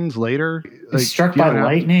happens later? Like, he's struck by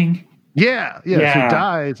lightning? Yeah. So he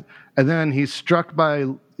dies. And then he's struck by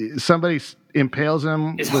somebody impales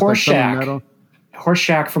him it's with Horseshack. Metal.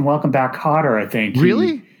 Horseshack from Welcome Back, Kotter, I think.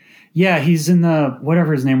 Really? He's in the,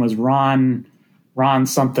 whatever his name was, Ron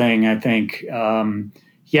something, I think.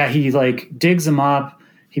 He like digs him up.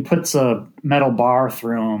 He puts a metal bar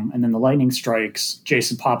through him, and then the lightning strikes.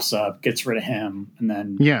 Jason pops up, gets rid of him, and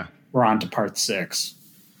then we're on to part 6.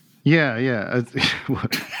 Yeah. And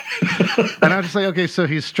I was just like, okay, so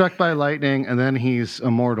he's struck by lightning, and then he's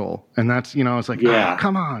immortal, and that's it's like,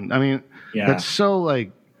 come on. I mean, that's so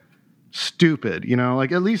like stupid,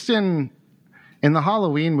 like at least in the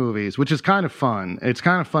Halloween movies, which is kind of fun. It's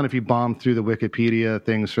kind of fun if you bomb through the Wikipedia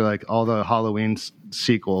things for like all the Halloween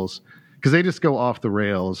sequels. Because they just go off the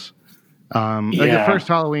rails. Like the first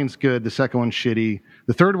Halloween's good, the second one's shitty.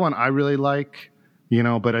 The third one I really like,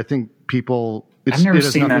 but I think people... I've never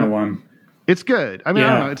seen that one. It's good. I mean, I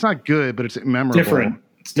don't know. It's not good, but it's memorable.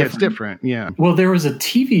 It's different. Yeah. Well, there was a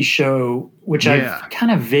TV show, which I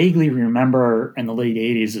kind of vaguely remember in the late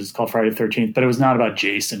 80s. It was called Friday the 13th, but it was not about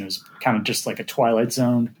Jason. It was kind of just like a Twilight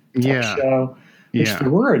Zone type show. Which there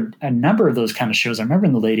were a number of those kind of shows. I remember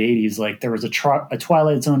in the late 80s, like there was a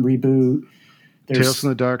Twilight Zone reboot. Tales from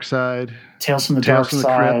the Dark Side. Tales from the Dark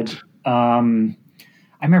Side.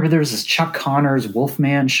 I remember there was this Chuck Connors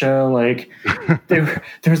Wolfman show. Like there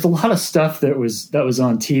was a lot of stuff that was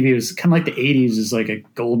on TV. It was kind of like the 80s is like a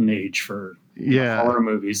golden age for horror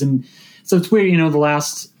movies. And so it's weird, the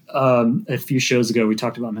last a few shows ago we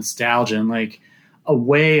talked about nostalgia, and like in a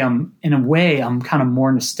way I'm kind of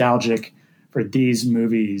more nostalgic for these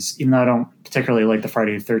movies, even though I don't particularly like the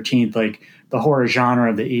Friday the 13th, like the horror genre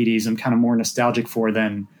of the 80s, I'm kind of more nostalgic for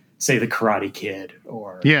than, say, the Karate Kid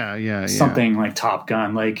or something like Top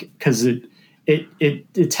Gun, like because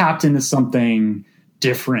it tapped into something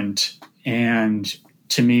different, and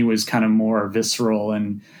to me was kind of more visceral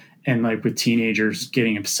and like with teenagers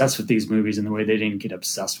getting obsessed with these movies in the way they didn't get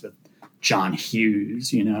obsessed with John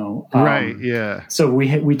Hughes, right? Yeah. So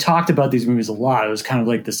we talked about these movies a lot. It was kind of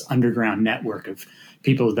like this underground network of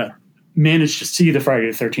people that managed to see the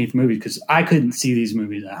Friday the 13th movie because I couldn't see these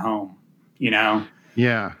movies at home,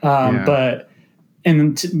 Yeah. But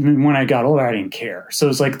when I got older, I didn't care. So it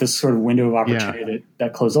was like this sort of window of opportunity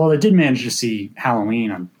that closed. Although I did manage to see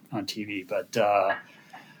Halloween on TV,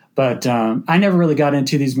 but I never really got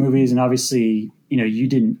into these movies, and obviously, you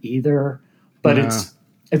didn't either. But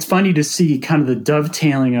it's funny to see kind of the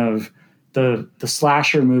dovetailing of the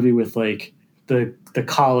slasher movie with like the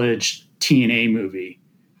college TNA movie.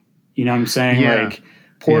 You know what I'm saying? Like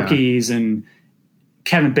Porky's and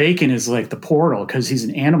Kevin Bacon is like the portal because he's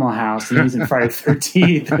in Animal House and he's in Friday the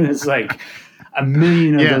 13th. And it's like a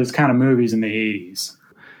million of those kind of movies in the 80s.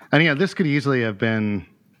 And this could easily have been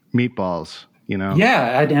Meatballs,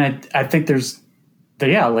 Yeah. I think there's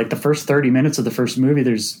like the first 30 minutes of the first movie,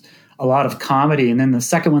 there's a lot of comedy. And then the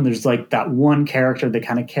second one, there's like that one character they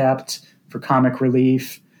kind of kept for comic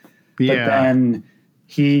relief. But then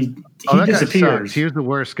he disappears. He was the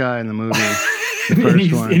worst guy in the movie.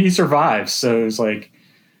 And he survives. So it was like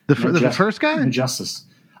the first guy? Injustice.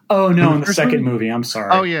 Oh no, in the second movie. I'm sorry.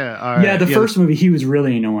 Oh yeah. All right. Yeah, the first movie he was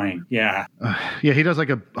really annoying. Yeah. He does like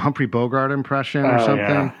a Humphrey Bogart impression or something.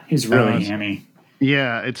 Yeah. He's really hammy.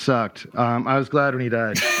 Yeah, it sucked. I was glad when he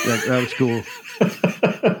died. That was cool.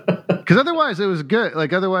 Because otherwise it was good.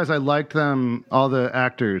 Like otherwise I liked them, all the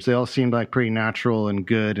actors. They all seemed like pretty natural and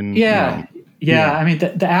good. And yeah. I mean,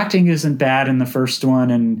 the acting isn't bad in the first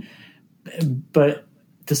one, but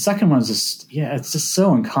the second one's just it's just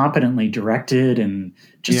so incompetently directed, and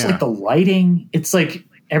just like the lighting. It's like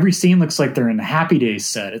every scene looks like they're in a Happy Days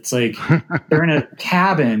set. It's like they're in a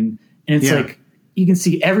cabin, and it's like you can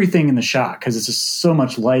see everything in the shot because it's just so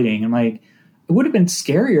much lighting. And like it would have been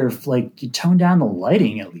scarier if like you toned down the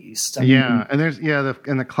lighting at least. I mean, and there's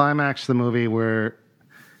in the climax of the movie where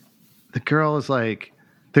the girl is like,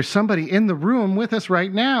 "There's somebody in the room with us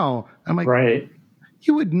right now." I'm like, right.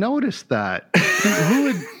 You would notice that.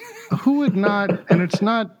 Who would not? And it's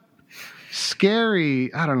not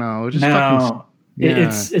scary. I don't know. It's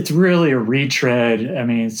just it's really a retread. I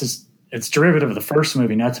mean, it's derivative of the first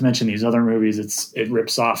movie. Not to mention these other movies. It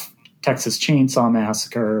rips off Texas Chainsaw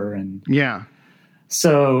Massacre and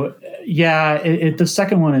So the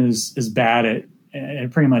second one is bad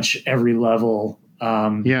at pretty much every level.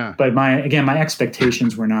 But my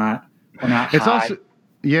expectations were not high.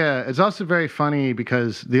 It's also very funny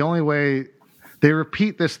because the only way they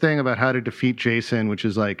repeat this thing about how to defeat Jason, which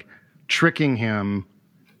is like tricking him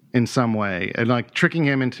in some way, and like tricking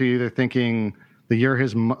him into either thinking that you're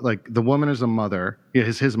his, like the woman is a mother,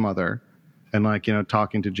 his mother, and like, you know,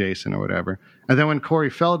 talking to Jason or whatever. And then when Corey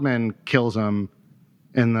Feldman kills him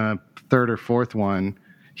in the third or fourth one,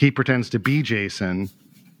 he pretends to be Jason. And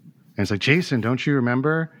it's like, Jason, don't you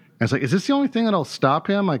remember? And it's like, is this the only thing that'll stop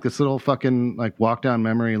him? Like this little fucking like walk down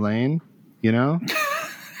memory lane, you know?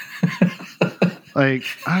 Like,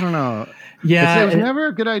 I don't know. Yeah. It was never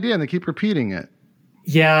a good idea, and they keep repeating it.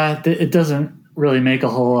 Yeah, it doesn't really make a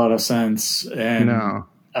whole lot of sense. And,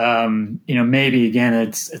 you know, maybe again,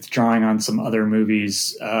 it's drawing on some other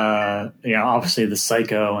movies. You know, obviously the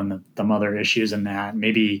Psycho and the mother issues in that.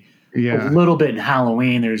 Maybe a little bit in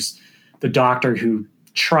Halloween. There's the doctor who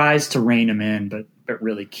tries to rein him in, but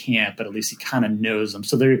really can't. But at least he kind of knows them.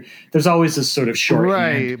 So there's always this sort of shorthand.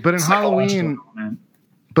 Right, but in Halloween.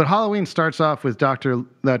 But Halloween starts off with Dr.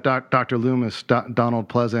 Loomis, Donald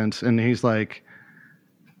Pleasance, and he's like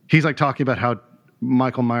talking about how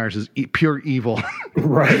Michael Myers is pure evil.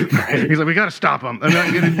 Right. He's like, we got to stop him.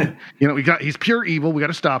 He's pure evil. We got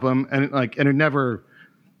to stop him. And it never,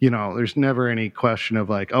 you know, there's never any question of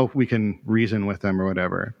like, oh, we can reason with them or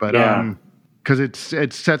whatever. But because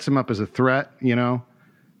it sets him up as a threat, you know.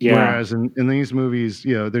 Yeah. Whereas in these movies,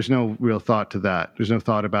 you know, there's no real thought to that. There's no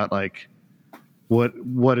thought about like,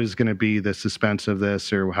 what is going to be the suspense of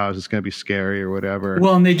this, or how is this going to be scary or whatever.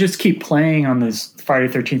 Well, and they just keep playing on these Friday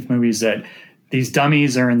the 13th movies that these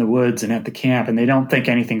dummies are in the woods and at the camp and they don't think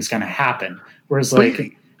anything's going to happen. Whereas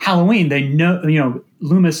like Halloween, they know, you know,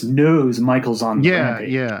 Loomis knows Michael's on the rampage.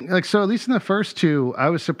 Yeah. Like, so at least in the first two, I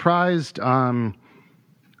was surprised that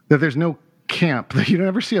there's no camp, that you don't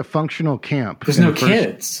ever see a functional camp. There's no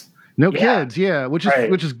kids. No kids. Yeah. Which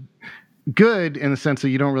is good in the sense that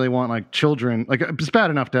you don't really want like children. Like it's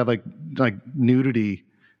bad enough to have like nudity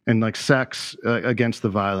and like sex against the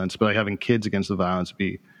violence, but like having kids against the violence would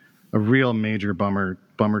be a real major bummer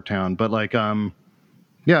town. But like I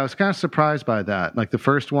was kind of surprised by that. Like the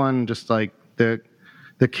first one, just like the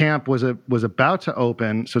camp was about to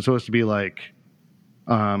open, so it's supposed to be like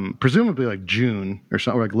presumably like June or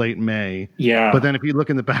something, like late May. Yeah. But then if you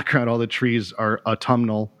look in the background, all the trees are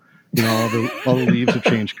autumnal. You know, all the leaves have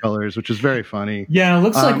changed colors, which is very funny. Yeah, it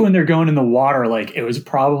looks like when they're going in the water, like it was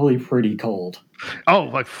probably pretty cold. Oh,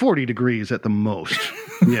 like 40 degrees at the most.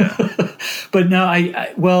 Yeah. But no,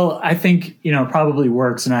 I think, you know, probably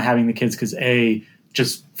works not having the kids because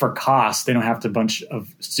just for cost, they don't have to bunch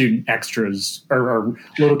of student extras or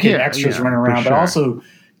little kid extras running around, but also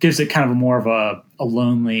gives it kind of more of a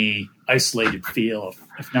lonely, isolated feel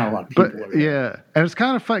if not a lot of people. But and it's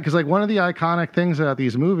kind of fun because like one of the iconic things about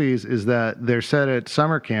these movies is that they're set at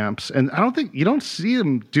summer camps, and you don't see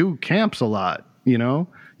them do camps a lot. You know,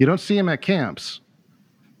 you don't see them at camps.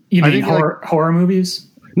 You mean horror movies?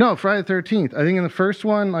 No, Friday the 13th. I think in the first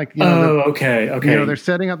one, like, you know, okay. You know, they're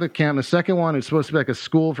setting up the camp. The second one is supposed to be like a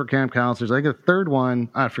school for camp counselors. I think the third one,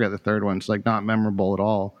 I forget the third one. It's like not memorable at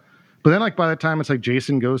all. But then, like, by the time it's like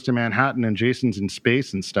Jason goes to Manhattan and Jason's in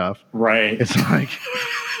space and stuff, right? It's like,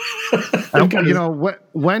 you know,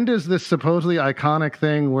 when does this supposedly iconic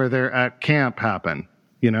thing where they're at camp happen?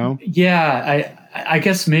 You know? Yeah, I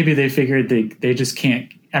guess maybe they figured they just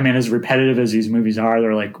can't. I mean, as repetitive as these movies are,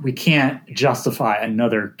 they're like, we can't justify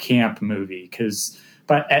another camp movie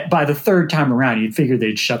but by the third time around, you'd figure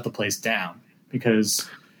they'd shut the place down because.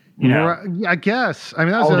 You know, I guess. I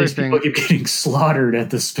mean, that's all the these people keep getting slaughtered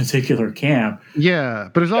at this particular camp. Yeah,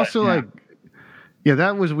 but it's also like Yeah,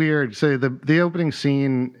 that was weird. So the opening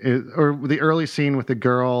scene or the early scene with the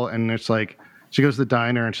girl, and it's like she goes to the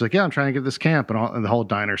diner and she's like, "Yeah, I'm trying to get this camp," and the whole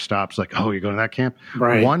diner stops. Like, "Oh, you're going to that camp?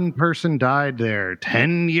 Right. One person died there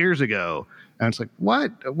 10 years ago," and it's like,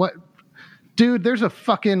 "What? What, dude? There's a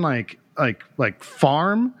fucking like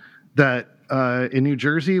farm that in New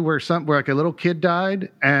Jersey where like a little kid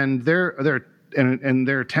died, and there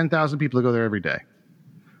are 10,000 people that go there every day."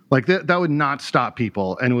 Like that would not stop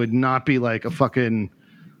people, and it would not be like a fucking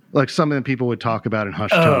like something that people would talk about in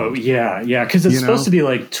hushed tones. Oh yeah, because it's supposed to be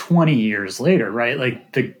like 20 years later, right?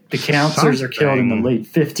 Like the counselors are killed in the late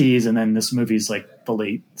 50s, and then this movie's like the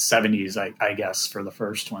late 70s, I guess, for the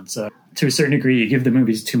first one. So to a certain degree, you give the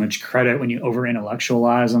movies too much credit when you over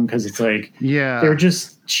intellectualize them, because it's like they're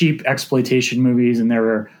just cheap exploitation movies, and there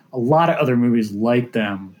were a lot of other movies like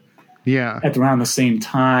them. Yeah, at around the same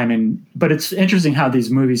time, but it's interesting how these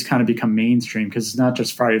movies kind of become mainstream, because it's not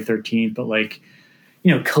just Friday the 13th, but like, you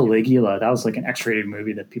know, Caligula, that was like an X-rated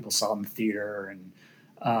movie that people saw in the theater, and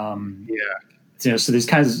you know, so these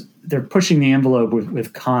kinds, they're pushing the envelope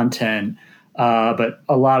with content, but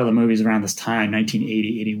a lot of the movies around this time,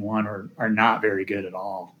 1980, 81, are not very good at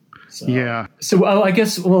all. So, I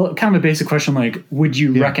guess, kind of a basic question, like, would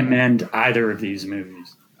you recommend either of these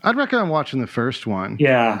movies? I'd recommend watching the first one.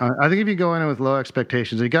 Yeah. I think if you go in with low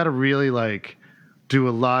expectations, you got to really like do a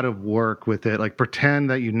lot of work with it. Like pretend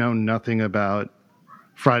that you know nothing about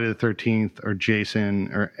Friday the 13th or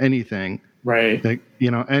Jason or anything. Right. Like, you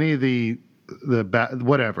know, any of the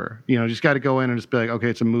whatever, you know, just got to go in and just be like, okay,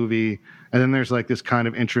 it's a movie. And then there's like this kind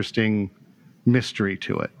of interesting mystery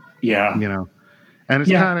to it. Yeah. You know, and it's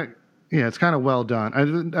it's kind of well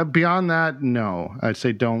done. Beyond that, no, I'd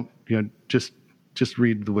say don't, you know, just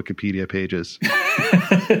read the Wikipedia pages.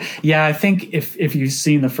 Yeah, I think if you've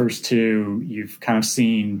seen the first two, you've kind of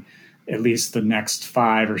seen at least the next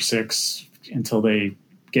 5 or 6 until they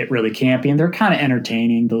get really campy. And they're kind of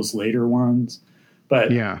entertaining, those later ones.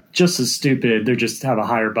 But just as stupid. They just have a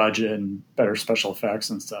higher budget and better special effects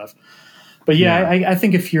and stuff. But I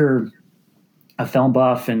think if you're a film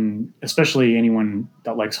buff, and especially anyone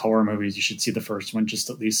that likes horror movies, you should see the first one, just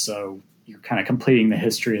at least so you're kind of completing the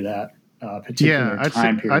history of that particular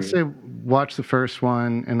time period. I'd say watch the first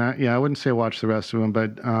one, and I wouldn't say watch the rest of them,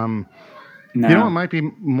 but you know, it might be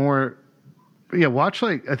more. Yeah, watch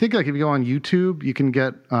I think if you go on YouTube, you can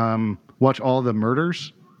get watch all the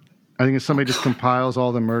murders. I think if somebody just compiles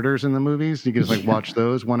all the murders in the movies, you can just watch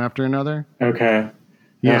those one after another. Okay.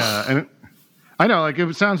 Yeah, and I know, like,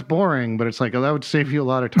 it sounds boring, but it's like, that would save you a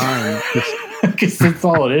lot of time. Because that's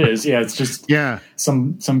all it is. Yeah, it's just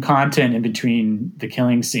some content in between the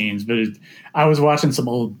killing scenes. But I was watching some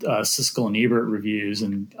old Siskel and Ebert reviews,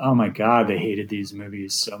 and oh my God, they hated these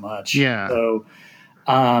movies so much. Yeah. So,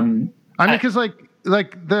 I mean, because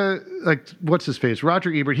what's his face,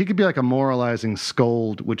 Roger Ebert, he could be like a moralizing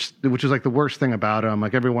scold, which is like the worst thing about him.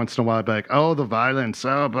 Like every once in a while, I'd be like, oh, the violence,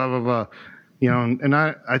 oh, blah blah blah. You know, and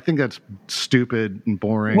I think that's stupid and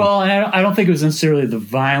boring. Well, and I don't think it was necessarily the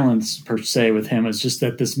violence per se with him. It's just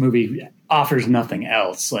that this movie offers nothing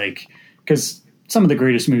else. Like, because some of the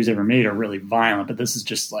greatest movies ever made are really violent, but this is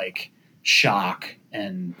just like shock.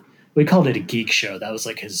 And we called it a geek show. That was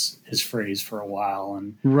like his phrase for a while.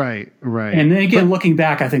 And right. And then again, looking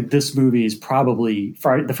back, I think this movie is probably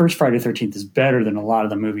the first Friday the 13th is better than a lot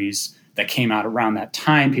of the movies that came out around that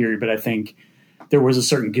time period. But I think there was a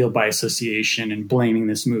certain guilt by association and blaming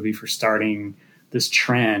this movie for starting this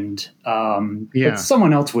trend. But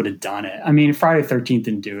someone else would have done it. I mean, Friday the 13th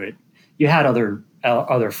didn't do it. You had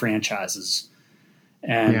other franchises,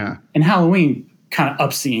 and Halloween kind of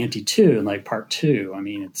ups the ante too. In like part 2, I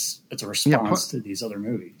mean, it's a response to these other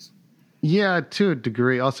movies. Yeah, to a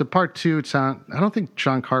degree. Also, part 2, I don't think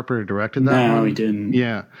John Carpenter directed that one. No, he didn't.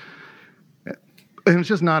 Yeah, and it's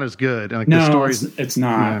just not as good. Like, no, the stories, it's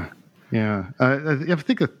not. Yeah. I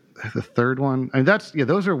think the third one, I mean,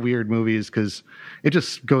 those are weird movies because it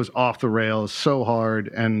just goes off the rails so hard.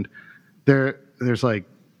 And there's like,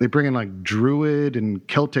 they bring in like Druid and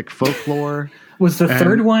Celtic folklore. Was the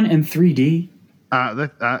third one in 3D?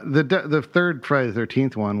 The third Friday the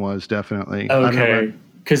 13th one was definitely. Okay.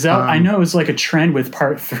 Because I know it was like a trend with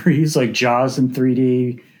part 3s, like Jaws in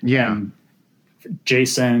 3D. Yeah. And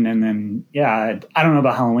Jason. And then, I don't know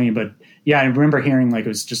about Halloween, but I remember hearing like it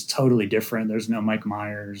was just totally different. There's no Mike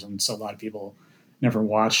Myers, and so a lot of people never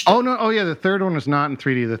watched it. Oh, no. Oh, yeah, the third one was not in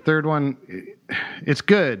 3D. The third one, it's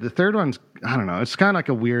good. The third one's, I don't know, it's kind of like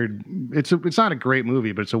a weird, it's not a great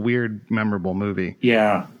movie, but it's a weird, memorable movie.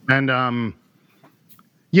 Yeah. And,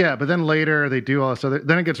 but then later they do all this other,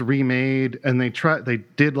 then it gets remade, and they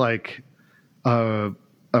did like,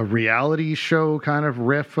 a reality show kind of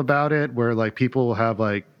riff about it, where like people have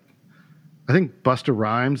like, I think Busta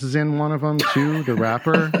Rhymes is in one of them too, the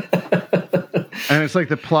rapper. And it's like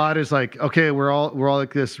the plot is like, okay, we're all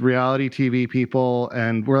like this reality TV people,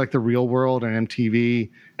 and we're like the Real World and MTV,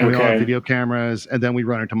 and we all have video cameras, and then we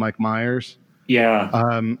run into Mike Myers. Yeah.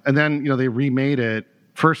 And then they remade it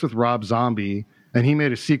first with Rob Zombie, and he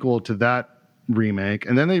made a sequel to that remake,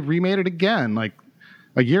 and then they remade it again like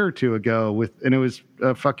a year or two ago and it was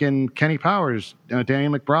fucking Kenny Powers, Danny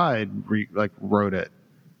McBride wrote it.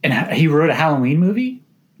 And he wrote a Halloween movie?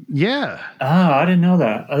 Yeah. Oh, I didn't know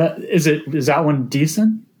that. Is that one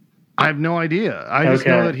decent? I have no idea. I just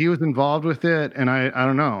know that he was involved with it, and I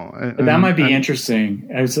don't know. That might be interesting.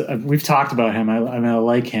 We've talked about him. I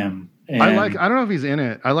like him. I don't know if he's in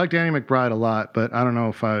it. I like Danny McBride a lot, but I don't know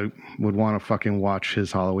if I would want to fucking watch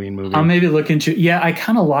his Halloween movie. I'll maybe look into. Yeah, I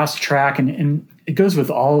kind of lost track, and it goes with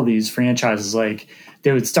all of these franchises. Like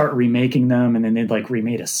they would start remaking them, and then they'd like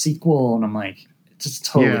remade a sequel, and I'm like just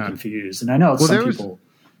totally confused. And I know some people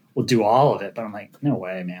will do all of it, but I'm like, no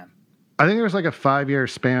way, man. I think there was like a 5-year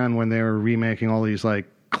span when they were remaking all these like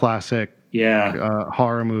classic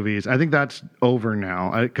horror movies. I think that's over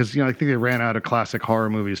now because I think they ran out of classic horror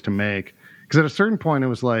movies to make. Because at a certain point, it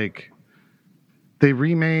was like they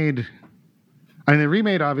remade. I mean, they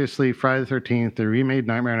remade obviously Friday the 13th. They remade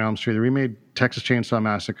Nightmare on Elm Street. They remade Texas Chainsaw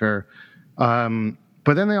Massacre.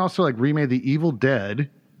 But then they also like remade The Evil Dead,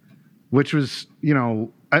 which was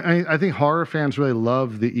I think horror fans really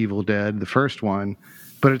love The Evil Dead, the first one.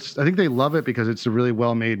 But I think they love it because it's a really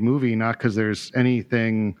well-made movie, not because there's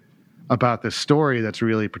anything about the story that's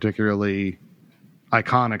really particularly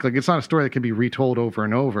iconic. Like, it's not a story that can be retold over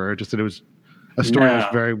and over. Just that it was a story that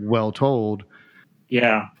was very well told.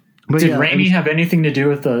 Yeah. But did Raimi have anything to do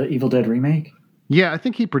with the Evil Dead remake? Yeah, I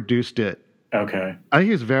think he produced it. Okay. I think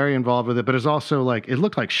he was very involved with it, but it's also like, it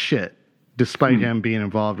looked like shit despite him being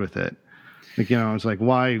involved with it. Like, it's like,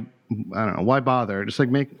 why, I don't know, why bother? Just like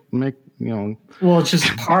make. Well, it's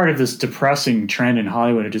just part of this depressing trend in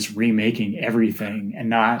Hollywood of just remaking everything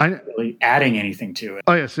and not really adding anything to it.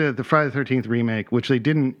 Oh yeah, so the Friday the 13th remake, which they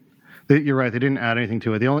didn't. You're right, they didn't add anything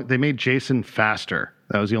to it. They made Jason faster.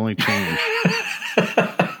 That was the only change,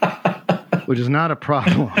 which is not a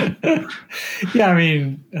problem. Yeah, I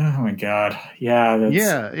mean, oh my god, yeah, that's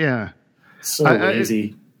yeah, so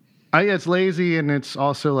lazy. It's lazy, and it's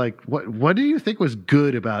also like, what do you think was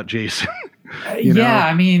good about Jason?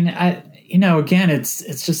 I mean, again,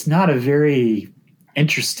 it's just not a very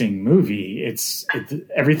interesting movie.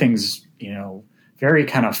 Everything's very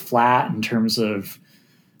kind of flat in terms of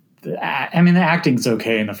the acting's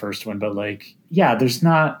okay in the first one, but like, yeah, there's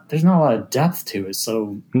not a lot of depth to it.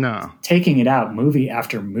 So taking it out movie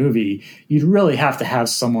after movie, you'd really have to have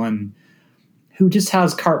someone who just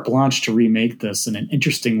has carte blanche to remake this in an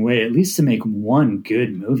interesting way, at least to make one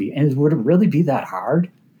good movie. And would it really be that hard?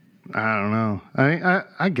 I don't know.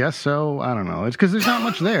 I guess so. I don't know. It's because there's not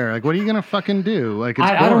much there. Like, what are you gonna fucking do? Like, it's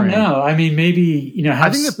I don't know. I mean, maybe I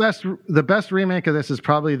think the best remake of this is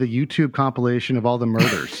probably the YouTube compilation of all the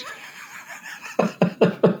murders.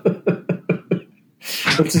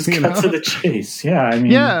 Let's just cut to the chase. Yeah, I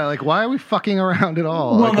mean, like, why are we fucking around at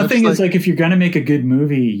all? Well, the thing is, like, if you're gonna make a good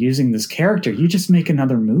movie using this character, you just make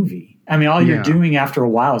another movie. I mean, all you're doing after a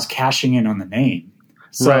while is cashing in on the name.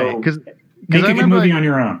 So, right? Because make a good movie on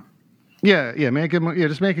your own. Yeah,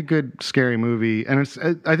 just make a good scary movie. And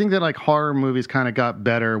I think that like horror movies kind of got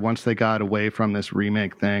better once they got away from this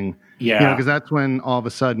remake thing. Yeah, because that's when all of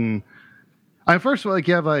a sudden, first of all, like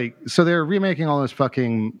you have so they're remaking all those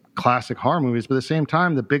fucking classic horror movies, but at the same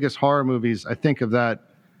time, the biggest horror movies I think of that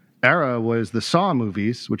era was the Saw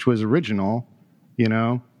movies, which was original.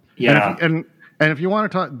 Yeah, and if you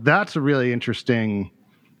want to talk, that's a really interesting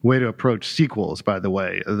way to approach sequels. By the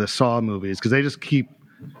way, the Saw movies, because they just keep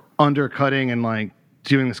undercutting and like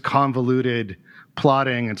doing this convoluted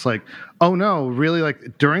plotting. It's like, oh no, really,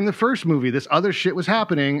 like during the first movie this other shit was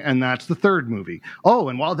happening, and that's the third movie. Oh,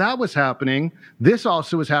 and while that was happening, this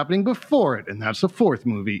also was happening before it, and that's the fourth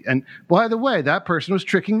movie. And by the way, that person was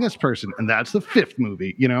tricking this person, and that's the fifth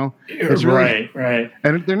movie. It's really, right.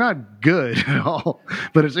 And they're not good at all,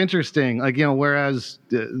 but it's interesting. Like, whereas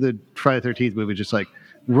the Friday the 13th movie just like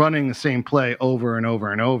running the same play over and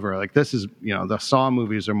over and over. Like, this is, the Saw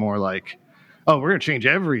movies are more like, oh, we're going to change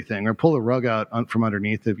everything or pull the rug out from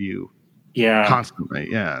underneath of you. Yeah. Constantly.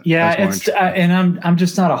 Yeah. Yeah. And I'm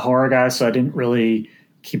just not a horror guy, so I didn't really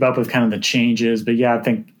keep up with kind of the changes, but yeah, I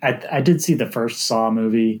think I did see the first Saw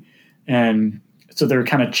movie. And so there were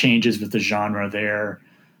kind of changes with the genre there.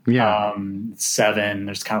 Yeah. 7,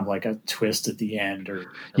 there's kind of like a twist at the end or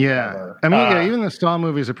yeah. whatever. I mean, even the Saw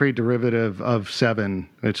movies are pretty derivative of 7.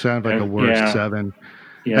 It sounds like a worse 7.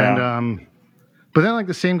 Yeah. And, but then like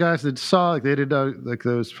the same guys that Saw, like they did like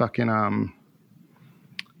those fucking,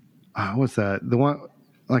 what's that? The one,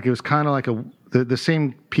 like it was kind of like the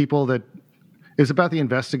same people that, it was about the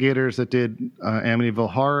investigators that did Amityville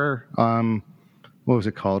Horror. What was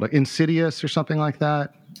it called? Like Insidious or something like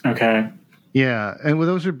that. Okay. Yeah, and well,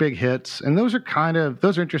 those are big hits, and those are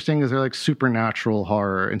interesting because they're like supernatural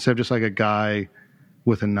horror instead of just like a guy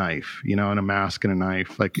with a knife, and a mask and a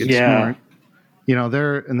knife. Like it's more,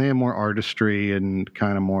 they have more artistry and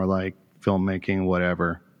kind of more like filmmaking,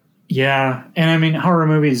 whatever. Yeah, and I mean, horror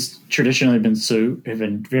movies traditionally have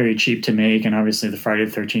been very cheap to make, and obviously the Friday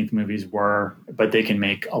the 13th movies were, but they can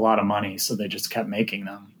make a lot of money, so they just kept making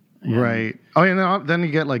them. Right. Oh, and then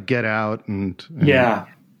you get like Get Out and yeah.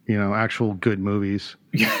 Actual good movies.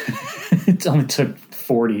 It only took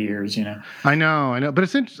 40 years, I know, but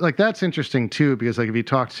it's like that's interesting too because like if you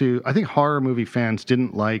talk to, I think horror movie fans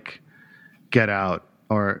didn't like Get Out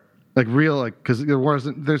or like real like because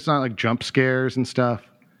there's not like jump scares and stuff.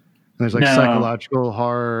 And there's like psychological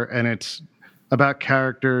horror, and it's about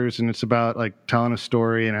characters, and it's about like telling a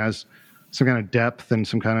story, and it has some kind of depth and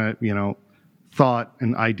some kind of thought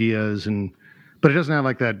and ideas, but it doesn't have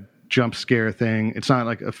like that jump scare thing. It's not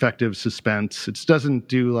like effective suspense. It doesn't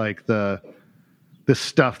do like the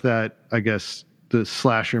stuff that I guess the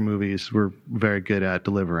slasher movies were very good at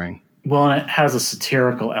delivering. Well, and it has a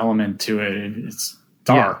satirical element to it. It's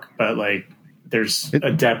dark, but like there's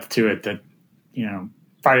a depth to it that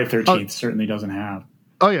Friday the 13th certainly doesn't have.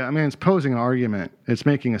 Oh yeah, I mean it's posing an argument. It's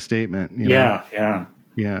making a statement. Yeah.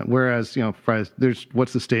 Whereas Friday,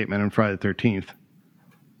 what's the statement in Friday the 13th?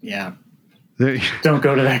 Yeah. Don't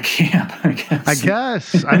go to that camp. I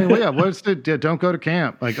guess. I mean, well, yeah. What's don't go to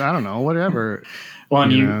camp? Like I don't know, whatever. Well,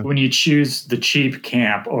 and when you choose the cheap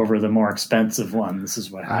camp over the more expensive one, this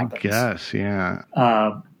is what happens. I guess, yeah.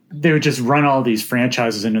 They would just run all these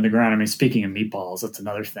franchises into the ground. I mean, speaking of Meatballs, that's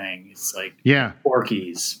another thing. It's like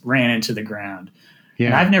Porky's ran into the ground. Yeah.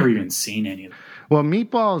 And I've never even seen any of them. Well,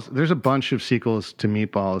 Meatballs, there's a bunch of sequels to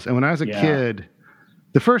Meatballs. And when I was a kid,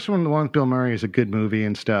 the first one, the one with Bill Murray, is a good movie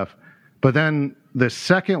and stuff. But then the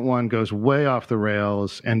second one goes way off the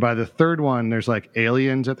rails. And by the third one, there's like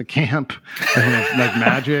aliens at the camp and like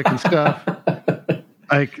magic and stuff.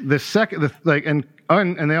 Like the second,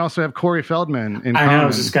 and they also have Corey Feldman in Common. I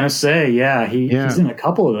was just gonna say, he's in a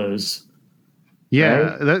couple of those.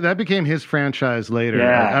 Yeah, right? that became his franchise later.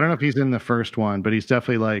 Yeah. I don't know if he's in the first one, but he's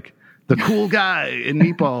definitely like the cool guy in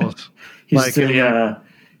Meatballs. He's the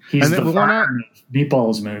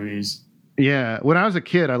Meatballs movies. Yeah, when I was a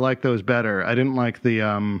kid, I liked those better. I didn't like the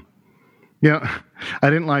I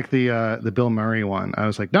didn't like the Bill Murray one. I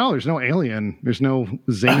was like, no, there's no alien. There's no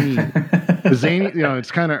zany.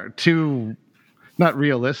 It's kind of too not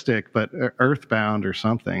realistic, but earthbound or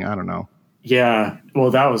something. I don't know. Yeah, well,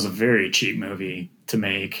 that was a very cheap movie to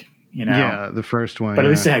make. Yeah, the first one. But at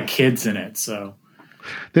least it had kids in it, so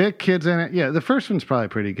they had kids in it. Yeah, the first one's probably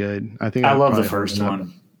pretty good. I think I love the first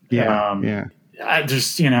one. Yeah. I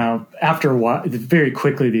just, after a while, very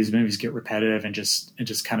quickly these movies get repetitive and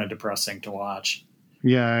just kind of depressing to watch.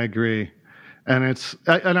 Yeah, I agree. And I was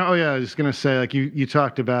just going to say, like you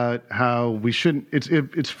talked about how we shouldn't,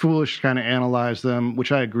 it's foolish to kind of analyze them,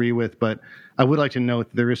 which I agree with, but I would like to note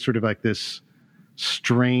that there is sort of like this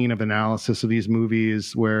strain of analysis of these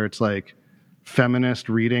movies where it's like feminist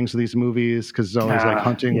readings of these movies because it's always like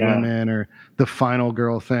hunting women or the final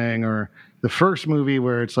girl thing or the first movie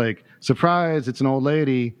where it's like, surprise, it's an old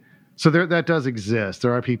lady. So that does exist.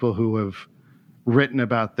 There are people who have written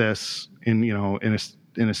about this in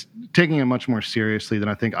taking it much more seriously than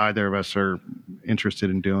I think either of us are interested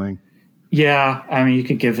in doing. Yeah, I mean, you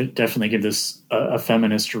could definitely give this a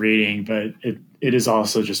feminist reading, but it is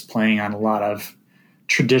also just playing on a lot of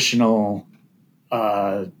traditional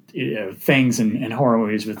things in horror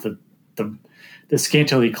movies with the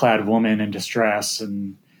scantily clad woman in distress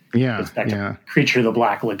and Creature of the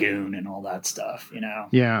Black Lagoon and all that stuff,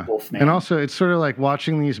 Yeah. Wolfman. And also it's sort of like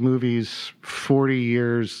watching these movies 40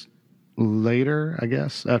 years later, I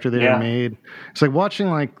guess, after they were made. It's like watching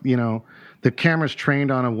the camera's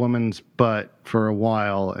trained on a woman's butt for a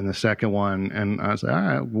while in the second one. And I was like, all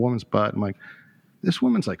right, woman's butt. I'm like, this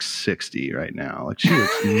woman's like 60 right now. Like she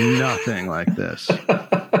looks nothing like this.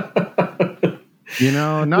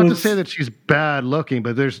 Not to say that she's bad looking,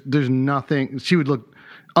 but there's nothing. She would look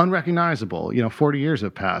unrecognizable. 40 years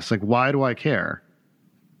have passed. Like, why do I care?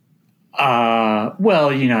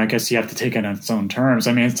 Well, you know, I guess you have to take it on its own terms.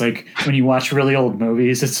 I mean, it's like when you watch really old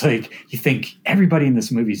movies, it's like you think everybody in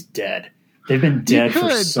this movie's dead. They've been dead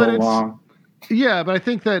for so long. Yeah, but I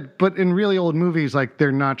think but in really old movies, like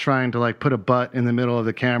they're not trying to like put a butt in the middle of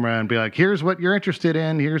the camera and be like, here's what you're interested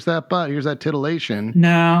in. Here's that butt. Here's that titillation.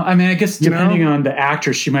 No, I mean, I guess depending on the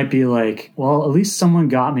actress, she might be like, well, at least someone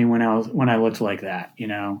got me when I looked like that, you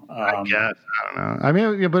know? I guess. I don't know. I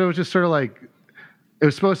mean, but it was just sort of like, it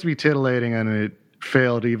was supposed to be titillating and it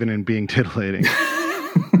failed even in being titillating.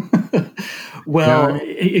 Well,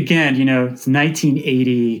 again, you know, it's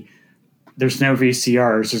 1980. There's no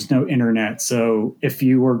VCRs. There's no internet. So if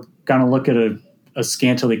you were going to look at a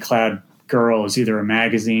scantily clad girl, it was either a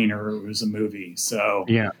magazine or it was a movie. So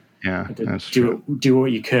yeah, that's true. Do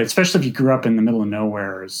what you could, especially if you grew up in the middle of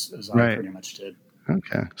nowhere, as I pretty much did.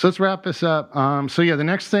 Okay, so let's wrap this up. So yeah, the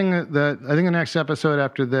next thing that I think the next episode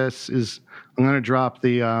after this is I'm going to drop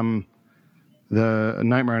the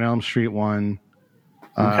Nightmare on Elm Street one,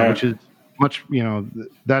 which is much, you know,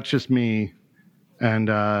 that's just me. And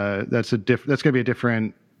that's going to be a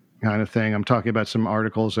different kind of thing. I'm talking about some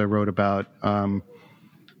articles I wrote about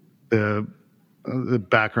the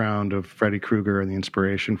background of Freddy Krueger and the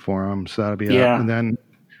inspiration for him. So that'll be up. And then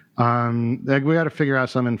we got to figure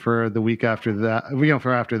out something for the week after that.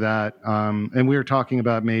 For after that. And we were talking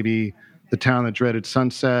about maybe The Town That Dreaded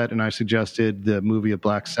Sunset, and I suggested the movie of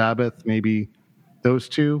Black Sabbath. Maybe those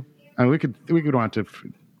two. I mean, we could want to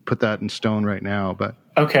put that in stone right now, but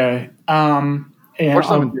okay. Or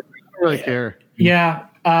something different. I don't really care. Yeah.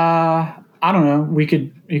 I don't know. We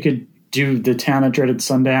could do The Town That Dreaded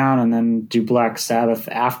Sundown and then do Black Sabbath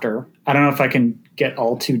after. I don't know if I can get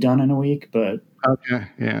all two done in a week, but okay.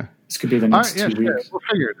 Yeah. This could be the next 2 weeks. Sure. We'll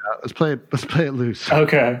figure it out. Let's play it loose.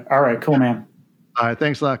 Okay. All right. Cool, man. All right.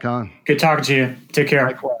 Thanks a lot, Colin. Good talking to you. Take care.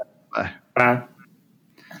 Likewise. Bye. Bye.